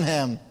 condemn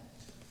him,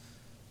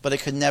 but it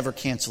could never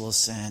cancel his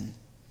sin.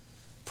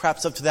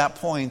 Perhaps up to that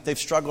point, they've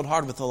struggled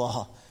hard with the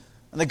law.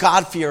 And the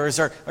God-fearers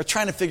are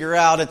trying to figure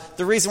out. And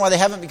the reason why they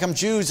haven't become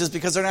Jews is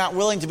because they're not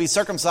willing to be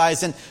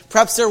circumcised. And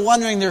perhaps they're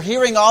wondering, they're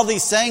hearing all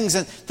these things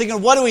and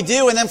thinking, what do we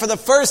do? And then for the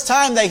first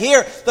time they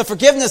hear the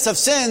forgiveness of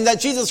sin,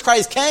 that Jesus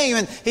Christ came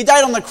and He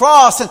died on the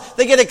cross. And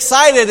they get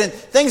excited and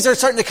things are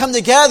starting to come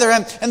together.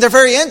 And they're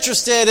very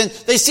interested. And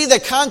they see the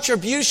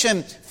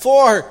contribution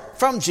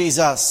from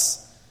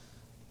Jesus.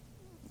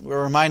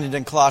 We're reminded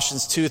in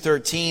Colossians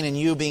 2:13, and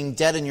you being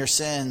dead in your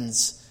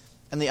sins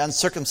and the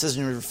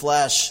uncircumcision of your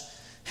flesh,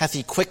 hath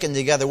He quickened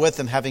together with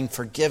Him, having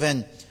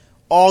forgiven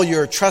all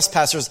your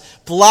trespassers,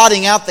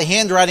 blotting out the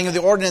handwriting of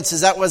the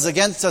ordinances that was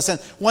against us.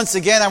 And once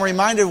again, I'm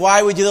reminded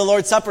why we do the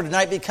Lord's Supper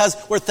tonight, because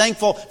we're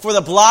thankful for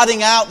the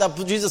blotting out that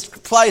Jesus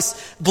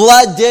Christ's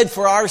blood did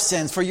for our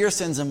sins, for your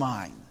sins and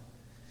mine.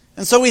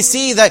 And so we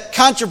see the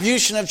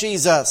contribution of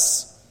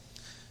Jesus.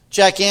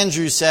 Jack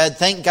Andrews said,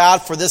 thank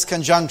God for this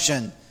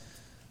conjunction.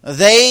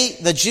 They,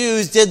 the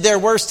Jews, did their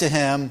worst to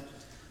Him,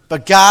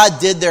 but God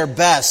did their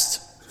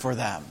best for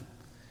them.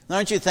 And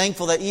aren't you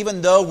thankful that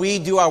even though we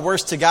do our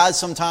worst to God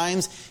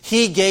sometimes,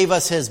 He gave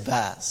us His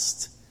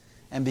best.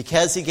 And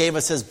because He gave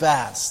us His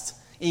best,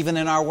 even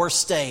in our worst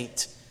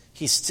state,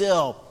 He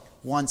still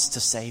wants to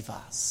save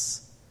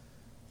us.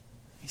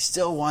 He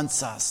still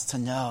wants us to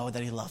know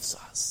that He loves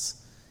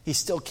us. He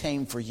still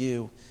came for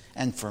you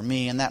and for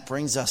me. And that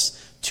brings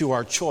us to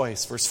our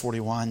choice. Verse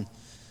 41.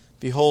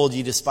 Behold,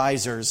 ye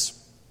despisers,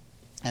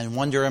 and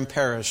wonder and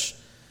perish,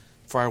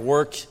 for I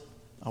work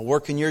a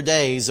work in your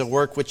days, a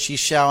work which ye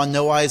shall in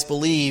no wise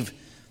believe,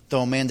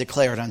 though a man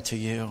declare it unto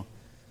you.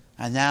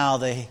 And now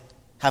they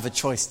have a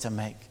choice to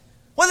make.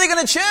 What are they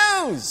going to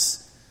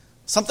choose?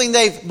 Something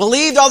they've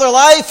believed all their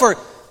life, or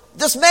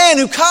this man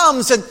who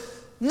comes, and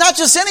not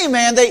just any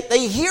man,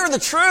 they hear the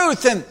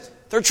truth and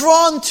they're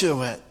drawn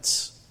to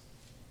it.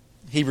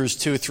 Hebrews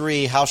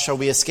 2:3, how shall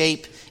we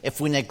escape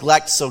if we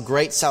neglect so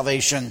great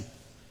salvation?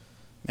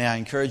 May I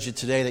encourage you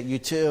today that you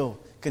too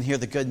can hear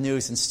the good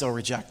news and still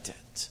reject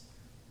it.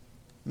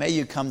 May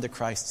you come to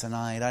Christ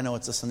tonight. I know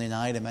it's a Sunday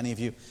night and many of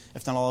you,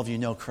 if not all of you,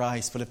 know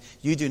Christ. But if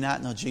you do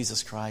not know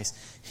Jesus Christ,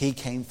 He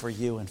came for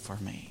you and for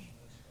me.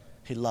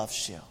 He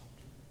loves you.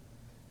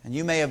 And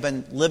you may have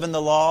been living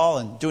the law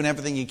and doing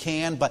everything you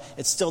can, but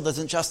it still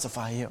doesn't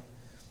justify you.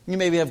 You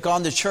maybe have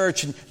gone to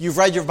church and you've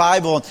read your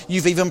Bible and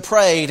you've even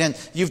prayed and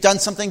you've done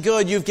something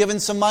good. You've given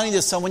some money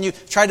to someone.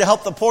 You've tried to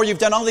help the poor. You've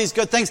done all these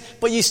good things,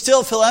 but you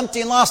still feel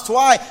empty and lost.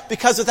 Why?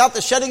 Because without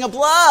the shedding of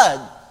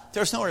blood,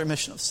 there's no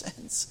remission of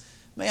sins.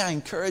 May I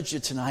encourage you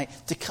tonight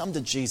to come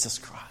to Jesus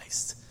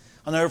Christ.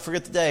 I'll never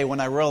forget the day when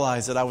I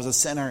realized that I was a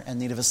sinner in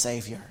need of a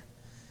Savior.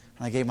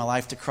 And I gave my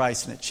life to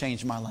Christ and it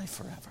changed my life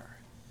forever.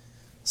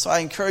 So I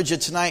encourage you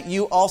tonight,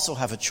 you also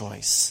have a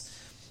choice.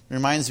 It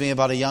reminds me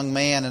about a young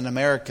man in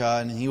America,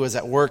 and he was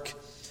at work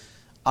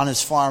on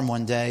his farm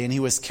one day, and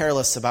he was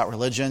careless about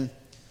religion.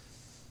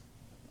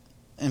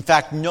 In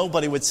fact,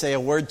 nobody would say a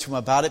word to him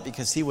about it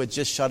because he would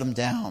just shut him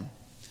down.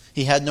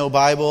 He had no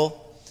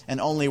Bible and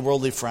only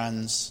worldly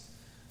friends.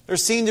 There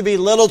seemed to be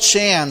little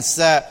chance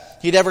that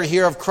he'd ever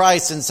hear of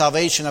Christ and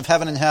salvation, of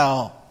heaven and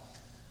hell.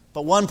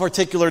 But one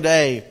particular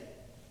day,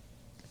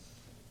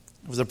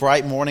 it was a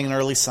bright morning in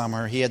early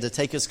summer. He had to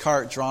take his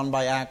cart drawn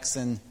by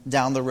oxen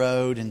down the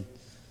road, and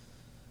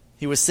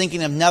he was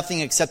thinking of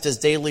nothing except his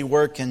daily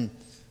work and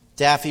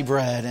daffy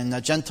bread, and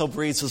a gentle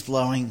breeze was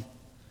blowing.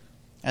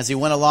 As he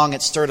went along,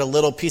 it stirred a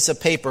little piece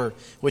of paper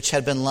which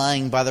had been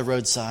lying by the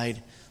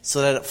roadside,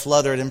 so that it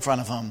fluttered in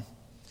front of him.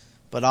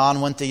 But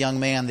on went the young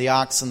man, the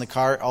ox and the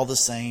cart, all the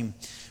same.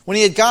 When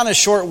he had gone a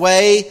short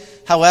way,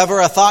 however,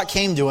 a thought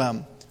came to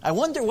him. I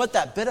wonder what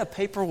that bit of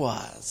paper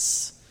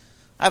was.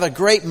 I have a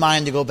great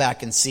mind to go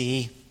back and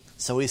see.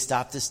 So he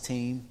stopped his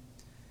team.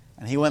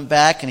 And he went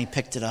back and he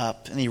picked it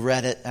up and he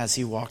read it as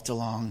he walked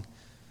along.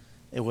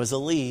 It was a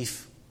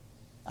leaf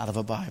out of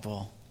a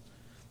Bible.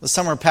 The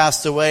summer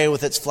passed away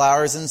with its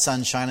flowers and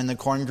sunshine, and the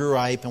corn grew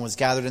ripe and was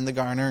gathered in the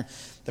garner.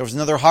 There was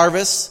another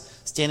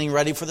harvest, standing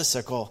ready for the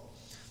sickle.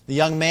 The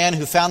young man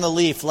who found the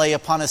leaf lay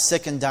upon a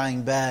sick and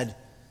dying bed.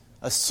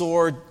 A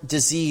sore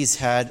disease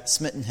had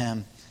smitten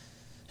him.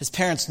 His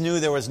parents knew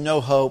there was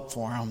no hope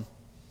for him.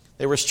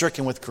 They were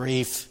stricken with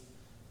grief.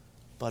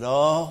 But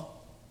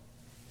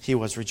he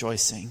was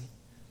rejoicing.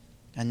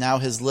 And now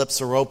his lips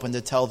are open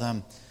to tell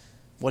them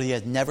what he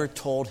had never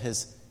told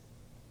his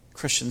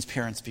Christian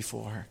parents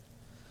before.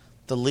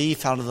 The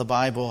leaf out of the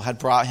Bible had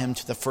brought him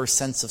to the first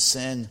sense of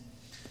sin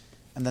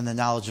and then the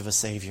knowledge of a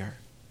Savior.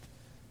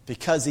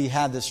 Because he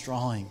had this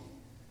drawing,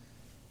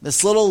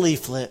 this little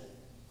leaflet,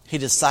 he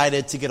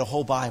decided to get a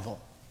whole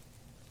Bible.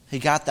 He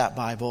got that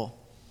Bible,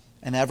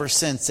 and ever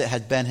since it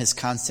had been his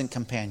constant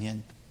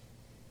companion.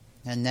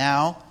 And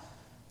now,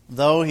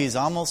 though he's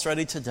almost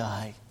ready to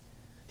die,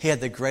 he had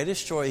the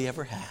greatest joy he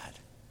ever had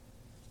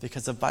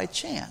because of, by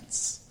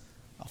chance,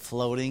 a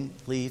floating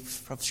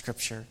leaf of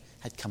Scripture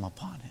had come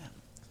upon him.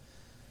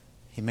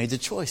 He made the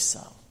choice,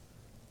 though,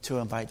 to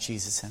invite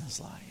Jesus in his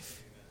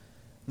life.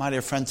 My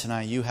dear friend,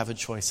 tonight you have a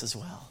choice as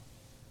well.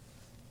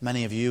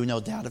 Many of you,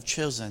 no doubt, have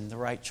chosen the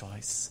right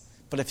choice.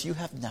 But if you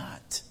have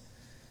not,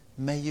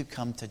 may you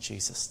come to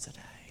Jesus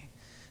today.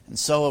 And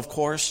so, of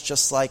course,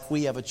 just like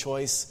we have a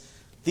choice,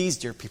 these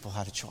dear people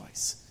had a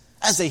choice.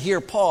 As they hear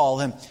Paul,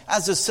 and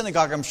as the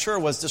synagogue, I'm sure,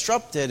 was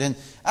disrupted, and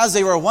as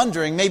they were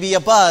wondering, maybe a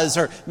buzz,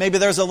 or maybe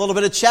there's a little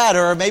bit of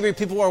chatter, or maybe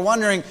people were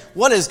wondering,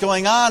 what is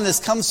going on?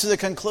 This comes to the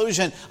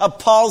conclusion of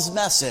Paul's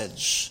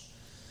message.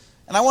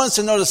 And I want us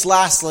to notice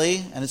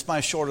lastly, and it's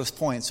my shortest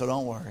point, so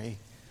don't worry,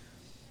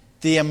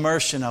 the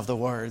immersion of the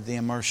Word, the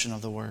immersion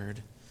of the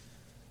Word.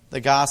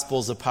 The gospel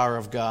is the power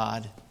of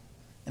God,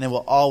 and it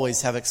will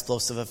always have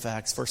explosive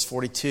effects. Verse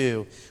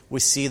 42, we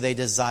see they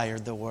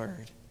desired the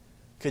Word.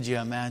 Could you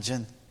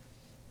imagine?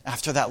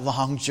 After that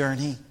long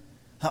journey,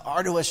 an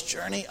arduous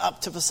journey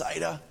up to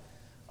Bethsaida,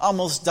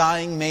 almost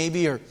dying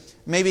maybe, or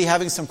maybe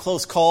having some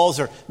close calls,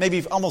 or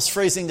maybe almost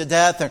freezing to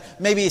death, or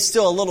maybe he's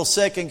still a little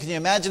sick. And can you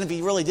imagine if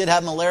he really did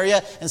have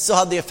malaria and still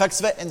had the effects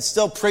of it and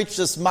still preached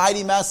this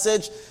mighty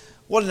message?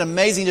 What an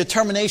amazing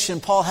determination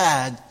Paul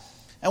had.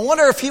 And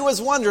wonder if he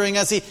was wondering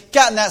as he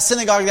got in that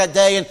synagogue that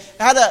day and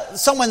had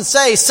someone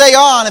say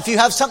on if you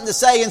have something to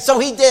say. And so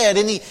he did,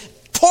 and he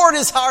poured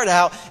his heart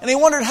out, and he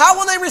wondered, how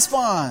will they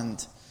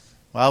respond?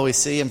 Well, we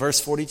see in verse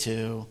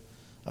 42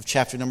 of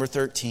chapter number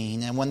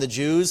 13, and when the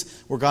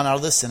Jews were gone out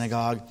of the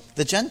synagogue,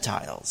 the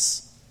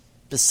Gentiles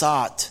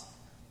besought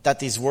that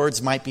these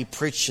words might be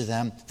preached to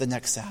them the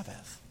next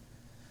Sabbath.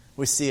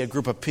 We see a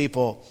group of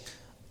people,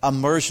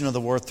 immersion of the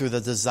Word through the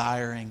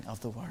desiring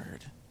of the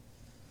Word.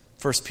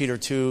 1 Peter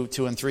 2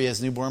 and 3,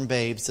 as newborn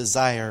babes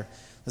desire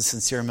the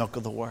sincere milk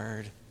of the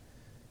Word.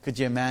 Could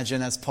you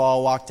imagine as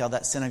Paul walked out of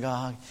that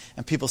synagogue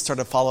and people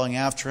started following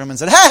after him and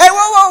said, hey,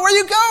 whoa, where are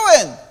you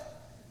going?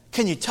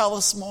 Can you tell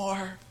us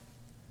more?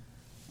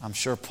 I'm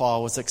sure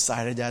Paul was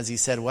excited as he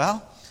said,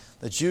 well,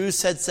 the Jews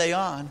said, say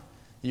on.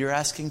 You're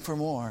asking for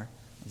more.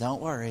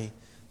 Don't worry.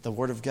 The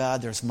Word of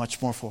God, there's much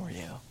more for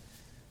you.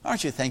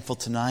 Aren't you thankful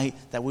tonight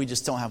that we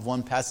just don't have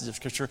one passage of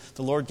Scripture?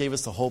 The Lord gave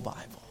us the whole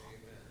Bible.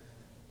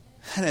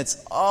 And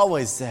it's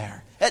always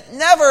there. It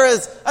never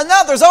is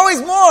enough. There's always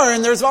more,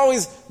 and there's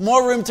always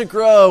more room to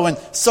grow and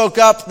soak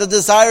up the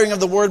desiring of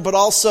the Word, but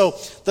also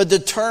the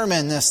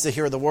determinedness to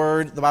hear the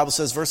Word. The Bible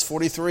says, verse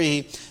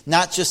 43,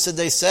 not just did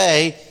they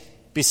say,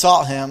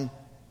 besought him.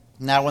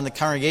 Now when the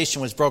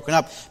congregation was broken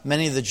up,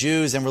 many of the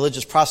Jews and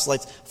religious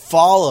proselytes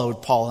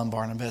followed Paul and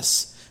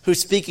Barnabas, who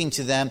speaking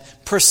to them,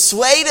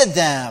 persuaded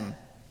them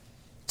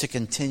to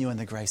continue in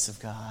the grace of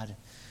God.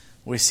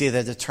 We see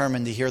they're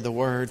determined to hear the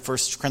word. 1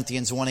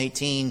 Corinthians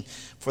 1:18,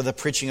 for the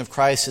preaching of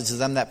Christ is to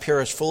them that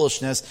perish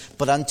foolishness,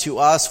 but unto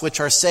us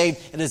which are saved,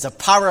 it is the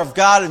power of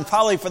God. And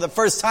probably for the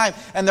first time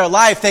in their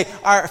life, they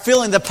are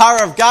feeling the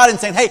power of God and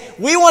saying, hey,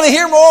 we want to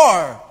hear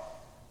more.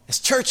 Is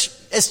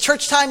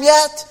church time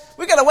yet?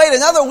 We got to wait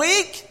another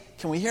week?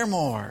 Can we hear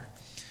more?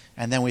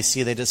 And then we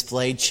see they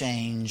displayed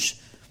change.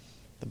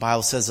 The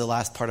Bible says the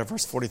last part of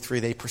verse 43,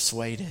 they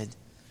persuaded.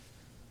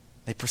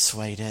 They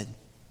persuaded.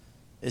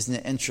 Isn't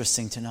it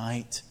interesting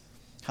tonight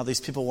how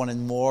these people wanted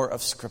more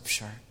of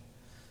Scripture?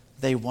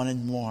 They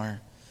wanted more.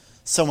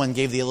 Someone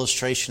gave the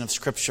illustration of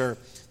Scripture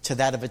to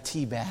that of a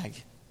tea bag.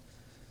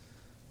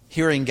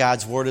 Hearing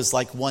God's Word is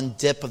like one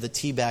dip of the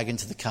tea bag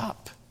into the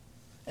cup.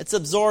 It's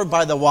absorbed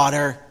by the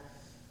water,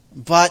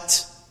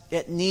 but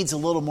it needs a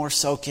little more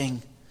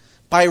soaking.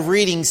 By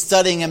reading,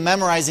 studying, and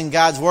memorizing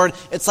God's Word,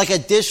 it's like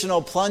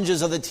additional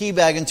plunges of the tea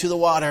bag into the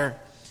water.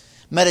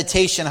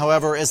 Meditation,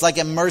 however, is like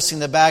immersing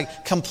the bag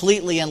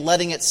completely and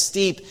letting it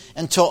steep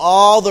until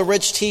all the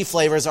rich tea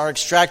flavors are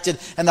extracted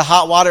and the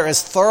hot water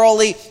is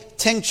thoroughly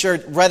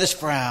tinctured reddish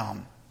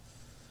brown.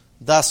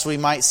 Thus, we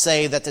might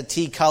say that the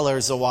tea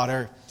colors the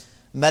water.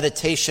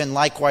 Meditation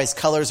likewise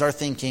colors our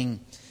thinking.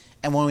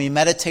 And when we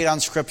meditate on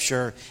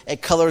Scripture,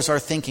 it colors our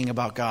thinking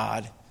about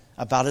God,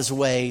 about His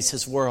ways,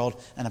 His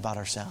world, and about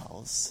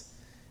ourselves.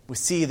 We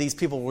see these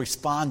people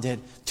responded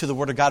to the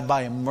Word of God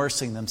by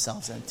immersing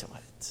themselves into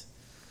it.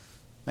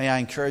 May I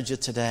encourage you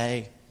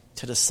today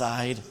to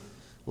decide,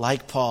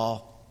 like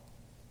Paul,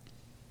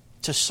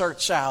 to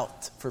search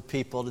out for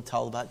people to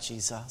tell about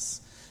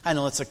Jesus. I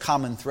know it's a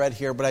common thread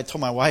here, but I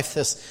told my wife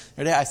this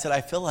the other day. I said,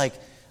 I feel like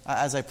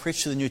as I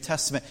preach through the New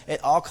Testament,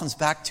 it all comes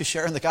back to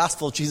sharing the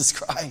gospel of Jesus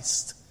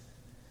Christ.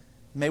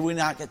 May we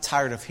not get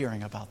tired of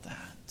hearing about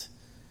that.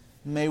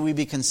 May we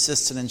be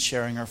consistent in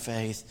sharing our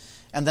faith.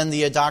 And then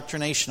the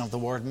indoctrination of the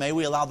Word. May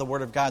we allow the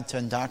Word of God to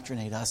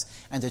indoctrinate us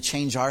and to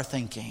change our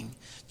thinking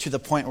to the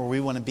point where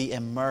we want to be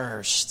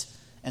immersed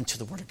into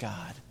the Word of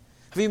God.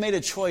 Have you made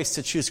a choice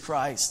to choose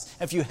Christ?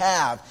 If you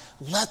have,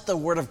 let the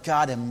Word of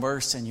God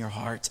immerse in your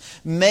heart.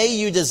 May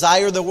you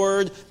desire the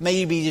Word. May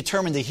you be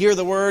determined to hear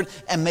the Word.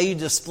 And may you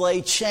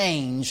display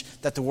change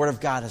that the Word of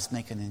God is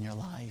making in your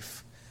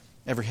life.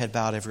 Every head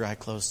bowed, every eye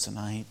closed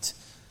tonight.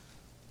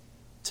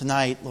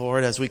 Tonight,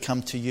 Lord, as we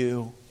come to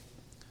you,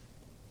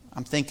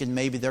 I'm thinking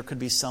maybe there could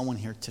be someone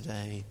here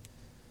today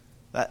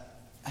that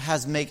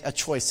has made a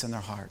choice in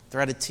their heart.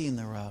 They're at a T in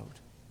the road.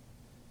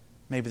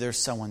 Maybe there's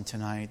someone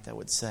tonight that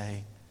would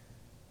say,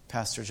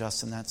 Pastor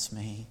Justin, that's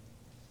me.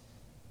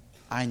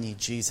 I need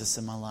Jesus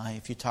in my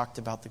life. You talked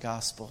about the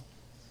gospel.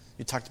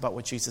 You talked about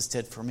what Jesus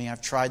did for me.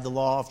 I've tried the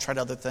law. I've tried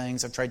other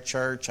things. I've tried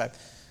church.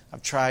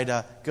 I've tried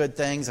good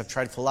things. I've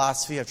tried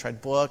philosophy. I've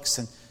tried books.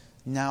 And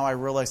now I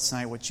realize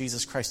tonight what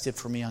Jesus Christ did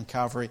for me on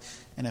Calvary.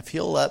 And if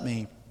He'll let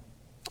me,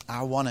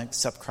 I want to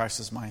accept Christ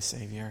as my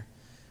Savior.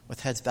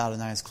 With heads bowed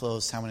and eyes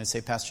closed, how many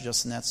say, Pastor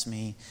Justin, that's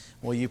me.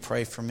 Will you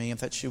pray for me? If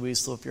that's you, will you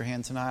slip up your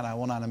hand tonight? I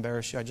will not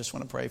embarrass you. I just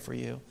want to pray for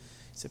you.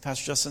 Say,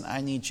 Pastor Justin,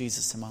 I need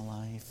Jesus in my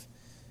life.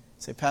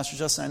 Say, Pastor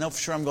Justin, I know for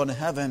sure I'm going to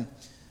heaven,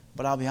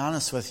 but I'll be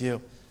honest with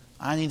you.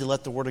 I need to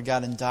let the Word of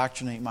God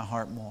indoctrinate my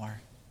heart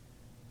more.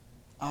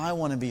 I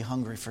want to be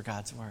hungry for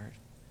God's Word.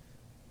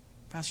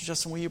 Pastor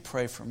Justin, will you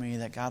pray for me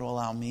that God will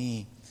allow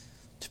me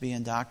to be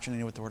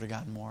indoctrinated with the Word of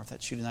God more? If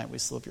that's you tonight, will you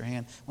slip up your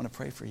hand? I want to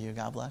pray for you.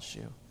 God bless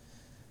you.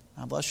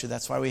 God bless you.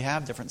 That's why we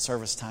have different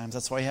service times.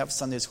 That's why we have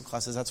Sunday school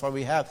classes. That's why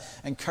we have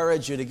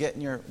encourage you to get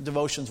in your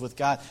devotions with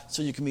God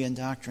so you can be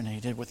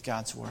indoctrinated with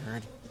God's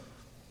Word.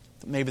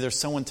 Maybe there's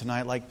someone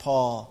tonight like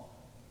Paul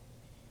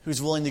who's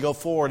willing to go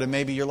forward, and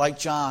maybe you're like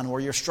John where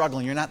you're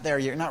struggling. You're not there.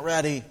 You're not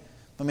ready.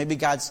 But maybe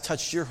God's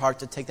touched your heart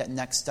to take that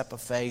next step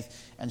of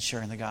faith and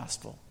sharing the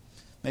gospel.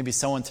 Maybe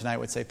someone tonight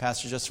would say,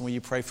 Pastor Justin, will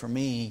you pray for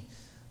me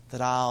that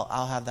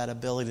I'll have that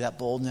ability, that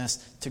boldness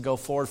to go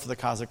forward for the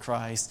cause of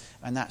Christ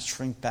and not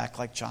shrink back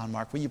like John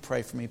Mark. Will you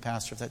pray for me,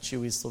 Pastor? If that's you,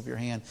 will you slip your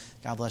hand?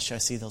 God bless you. I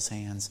see those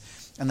hands.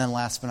 And then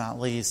last but not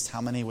least,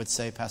 how many would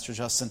say, Pastor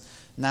Justin,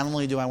 not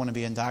only do I want to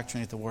be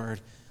indoctrinated with the Word,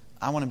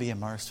 I want to be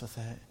immersed with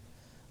it.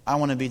 I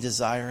want to be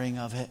desiring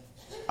of it.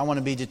 I want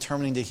to be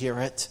determining to hear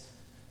it.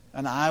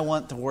 And I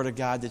want the Word of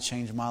God to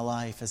change my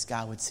life as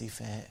God would see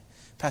fit.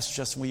 Pastor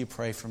Justin, will you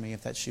pray for me?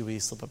 If that's you, will you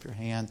slip up your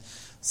hand?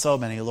 So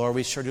many, Lord,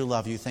 we sure do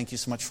love you. Thank you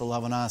so much for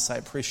loving us. I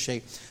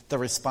appreciate the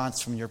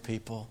response from your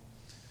people.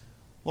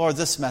 Lord,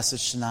 this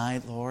message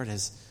tonight, Lord,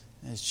 is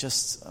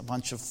just a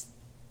bunch of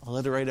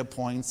alliterated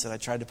points that I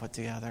tried to put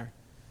together.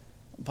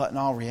 But in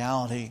all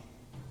reality,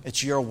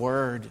 It's your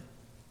word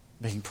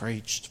being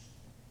preached.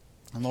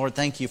 And Lord,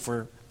 thank you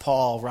for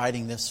Paul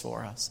writing this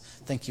for us.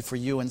 Thank you for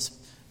you,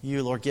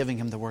 Lord, giving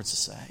him the words to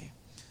say.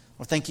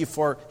 Lord, thank you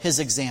for his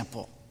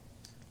example.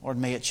 Lord,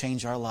 may it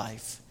change our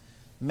life.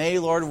 May,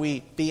 Lord,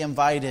 we be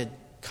invited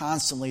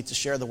constantly to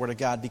share the word of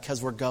God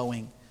because we're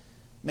going.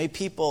 May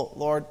people,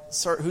 Lord,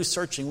 who's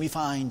searching, we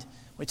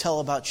tell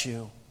about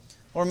you.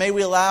 Or may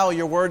we allow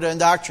your word to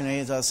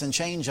indoctrinate us and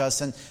change us.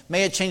 And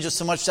may it change us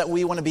so much that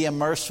we want to be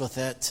immersed with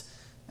it.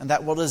 And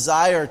that we'll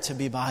desire to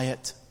be by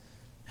it.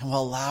 And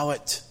we'll allow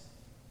it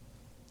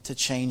to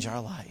change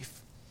our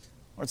life.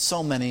 Lord,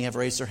 so many have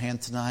raised their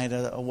hand tonight,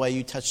 a way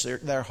you touch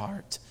their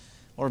heart.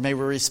 Lord, may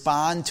we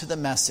respond to the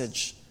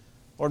message.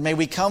 Lord, may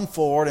we come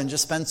forward and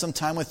just spend some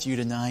time with you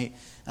tonight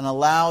and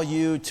allow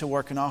you to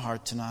work in our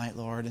heart tonight,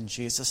 Lord, in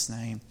Jesus'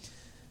 name.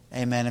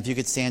 Amen. If you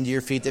could stand to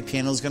your feet, the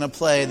piano's going to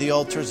play. The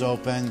altar's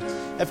open.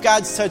 If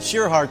God's touched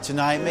your heart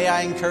tonight, may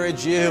I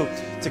encourage you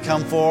to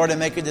come forward and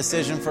make a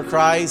decision for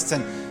Christ.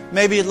 And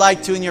maybe you'd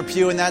like to in your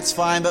pew, and that's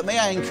fine. But may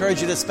I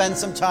encourage you to spend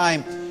some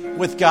time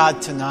with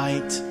God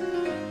tonight.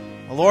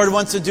 The Lord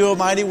wants to do a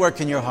mighty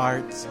work in your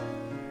heart.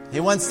 He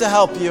wants to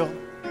help you.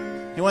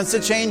 He wants to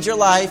change your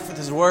life with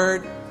His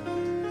Word.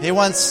 He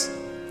wants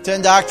to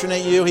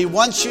indoctrinate you. He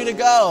wants you to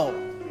go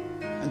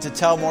and to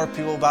tell more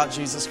people about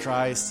Jesus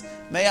Christ.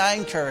 May I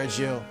encourage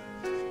you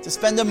to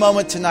spend a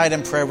moment tonight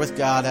in prayer with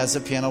God as the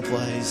piano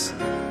plays.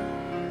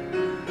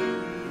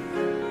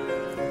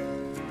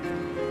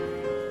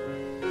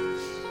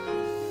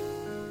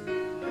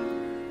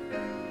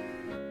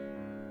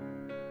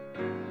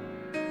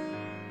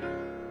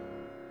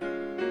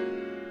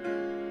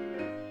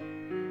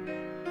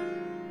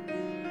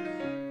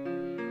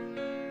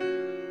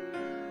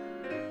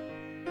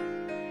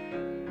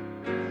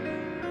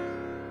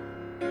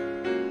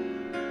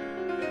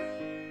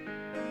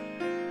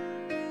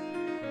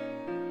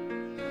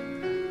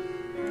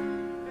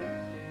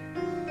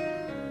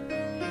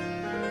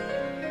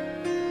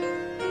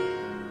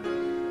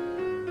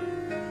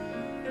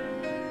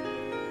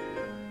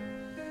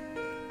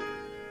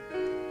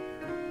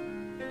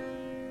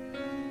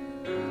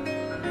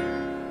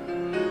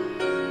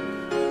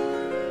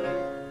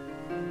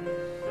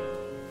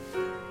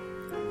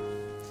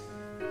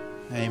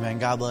 Amen.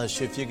 God bless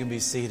you. If you can be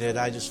seated,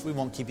 we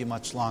won't keep you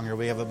much longer.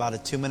 We have about a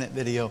 2-minute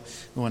video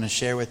we want to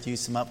share with you,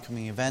 some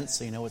upcoming events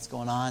so you know what's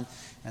going on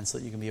and so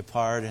that you can be a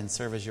part and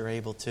serve as you're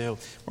able to.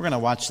 We're going to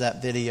watch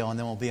that video and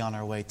then we'll be on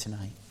our way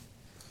tonight.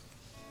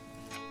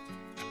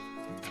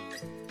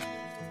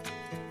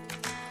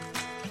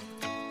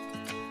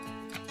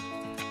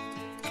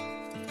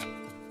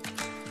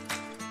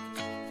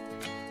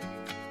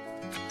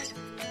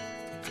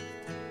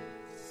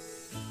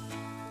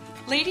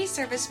 Ladies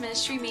Service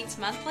Ministry meets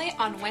monthly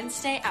on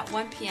Wednesday at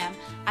 1 p.m.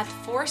 at the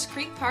Forest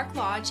Creek Park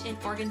Lodge in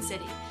Oregon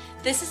City.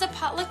 This is a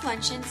potluck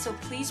luncheon, so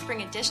please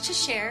bring a dish to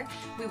share.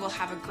 We will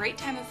have a great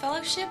time of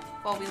fellowship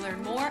while we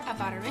learn more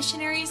about our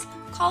missionaries,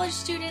 college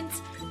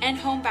students, and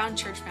homebound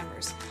church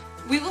members.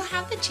 We will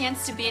have the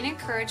chance to be an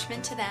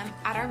encouragement to them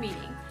at our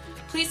meeting.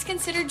 Please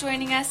consider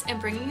joining us and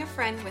bringing a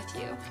friend with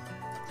you.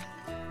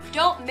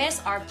 Don't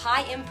miss our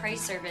Pie and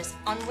Praise service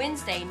on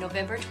Wednesday,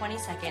 November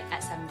 22nd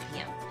at 7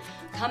 p.m.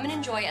 Come and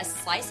enjoy a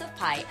slice of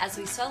pie as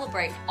we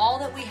celebrate all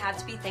that we have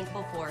to be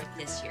thankful for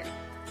this year.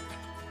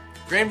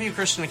 Grandview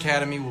Christian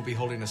Academy will be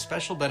holding a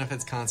special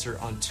benefits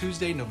concert on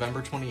Tuesday,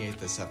 November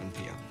 28th at 7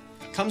 p.m.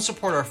 Come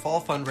support our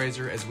fall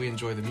fundraiser as we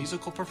enjoy the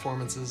musical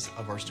performances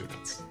of our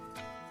students.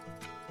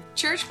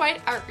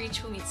 Church-wide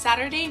outreach will meet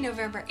Saturday,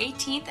 November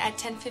 18th at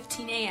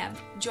 10:15 a.m.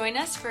 Join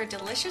us for a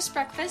delicious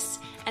breakfast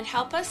and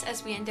help us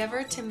as we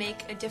endeavor to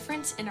make a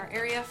difference in our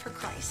area for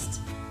Christ.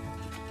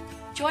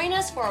 Join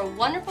us for a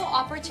wonderful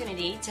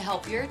opportunity to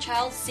help your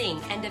child sing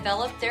and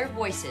develop their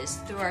voices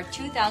through our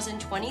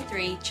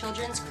 2023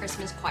 Children's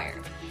Christmas Choir.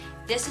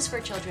 This is for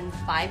children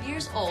 5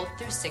 years old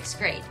through 6th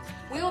grade.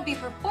 We will be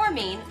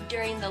performing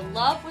during the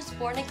Love Was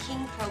Born a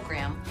King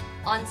program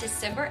on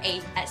December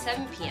 8th at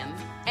 7 p.m.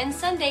 and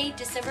Sunday,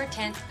 December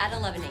 10th at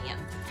 11 a.m.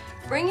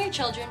 Bring your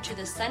children to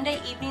the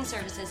Sunday evening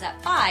services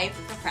at 5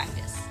 for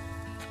practice.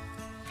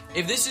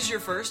 If this is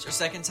your first or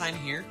second time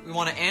here, we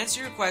want to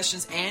answer your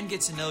questions and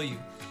get to know you.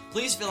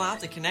 Please fill out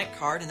the Connect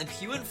card in the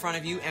pew in front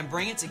of you and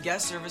bring it to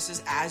guest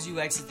services as you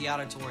exit the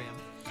auditorium.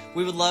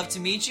 We would love to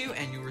meet you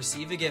and you'll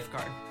receive a gift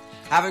card.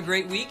 Have a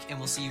great week and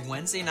we'll see you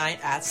Wednesday night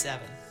at 7.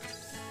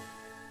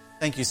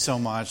 Thank you so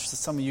much.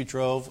 Some of you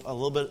drove a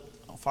little bit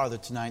farther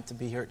tonight to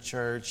be here at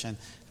church, and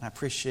I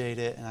appreciate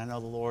it, and I know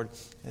the Lord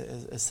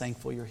is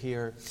thankful you're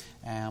here,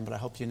 but I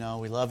hope you know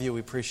we love you, we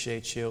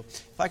appreciate you.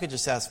 If I could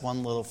just ask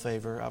one little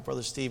favor.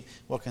 Brother Steve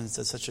Wilkins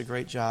did such a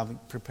great job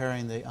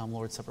preparing the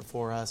Lord's Supper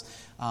for us,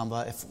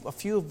 but if a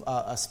few of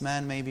us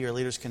men maybe or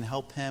leaders can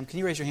help him, can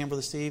you raise your hand,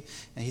 Brother Steve?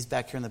 And he's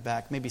back here in the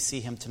back. Maybe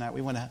see him tonight.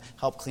 We want to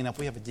help clean up.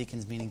 We have a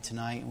deacons meeting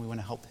tonight, and we want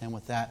to help him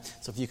with that,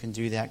 so if you can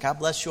do that. God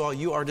bless you all.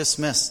 You are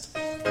dismissed.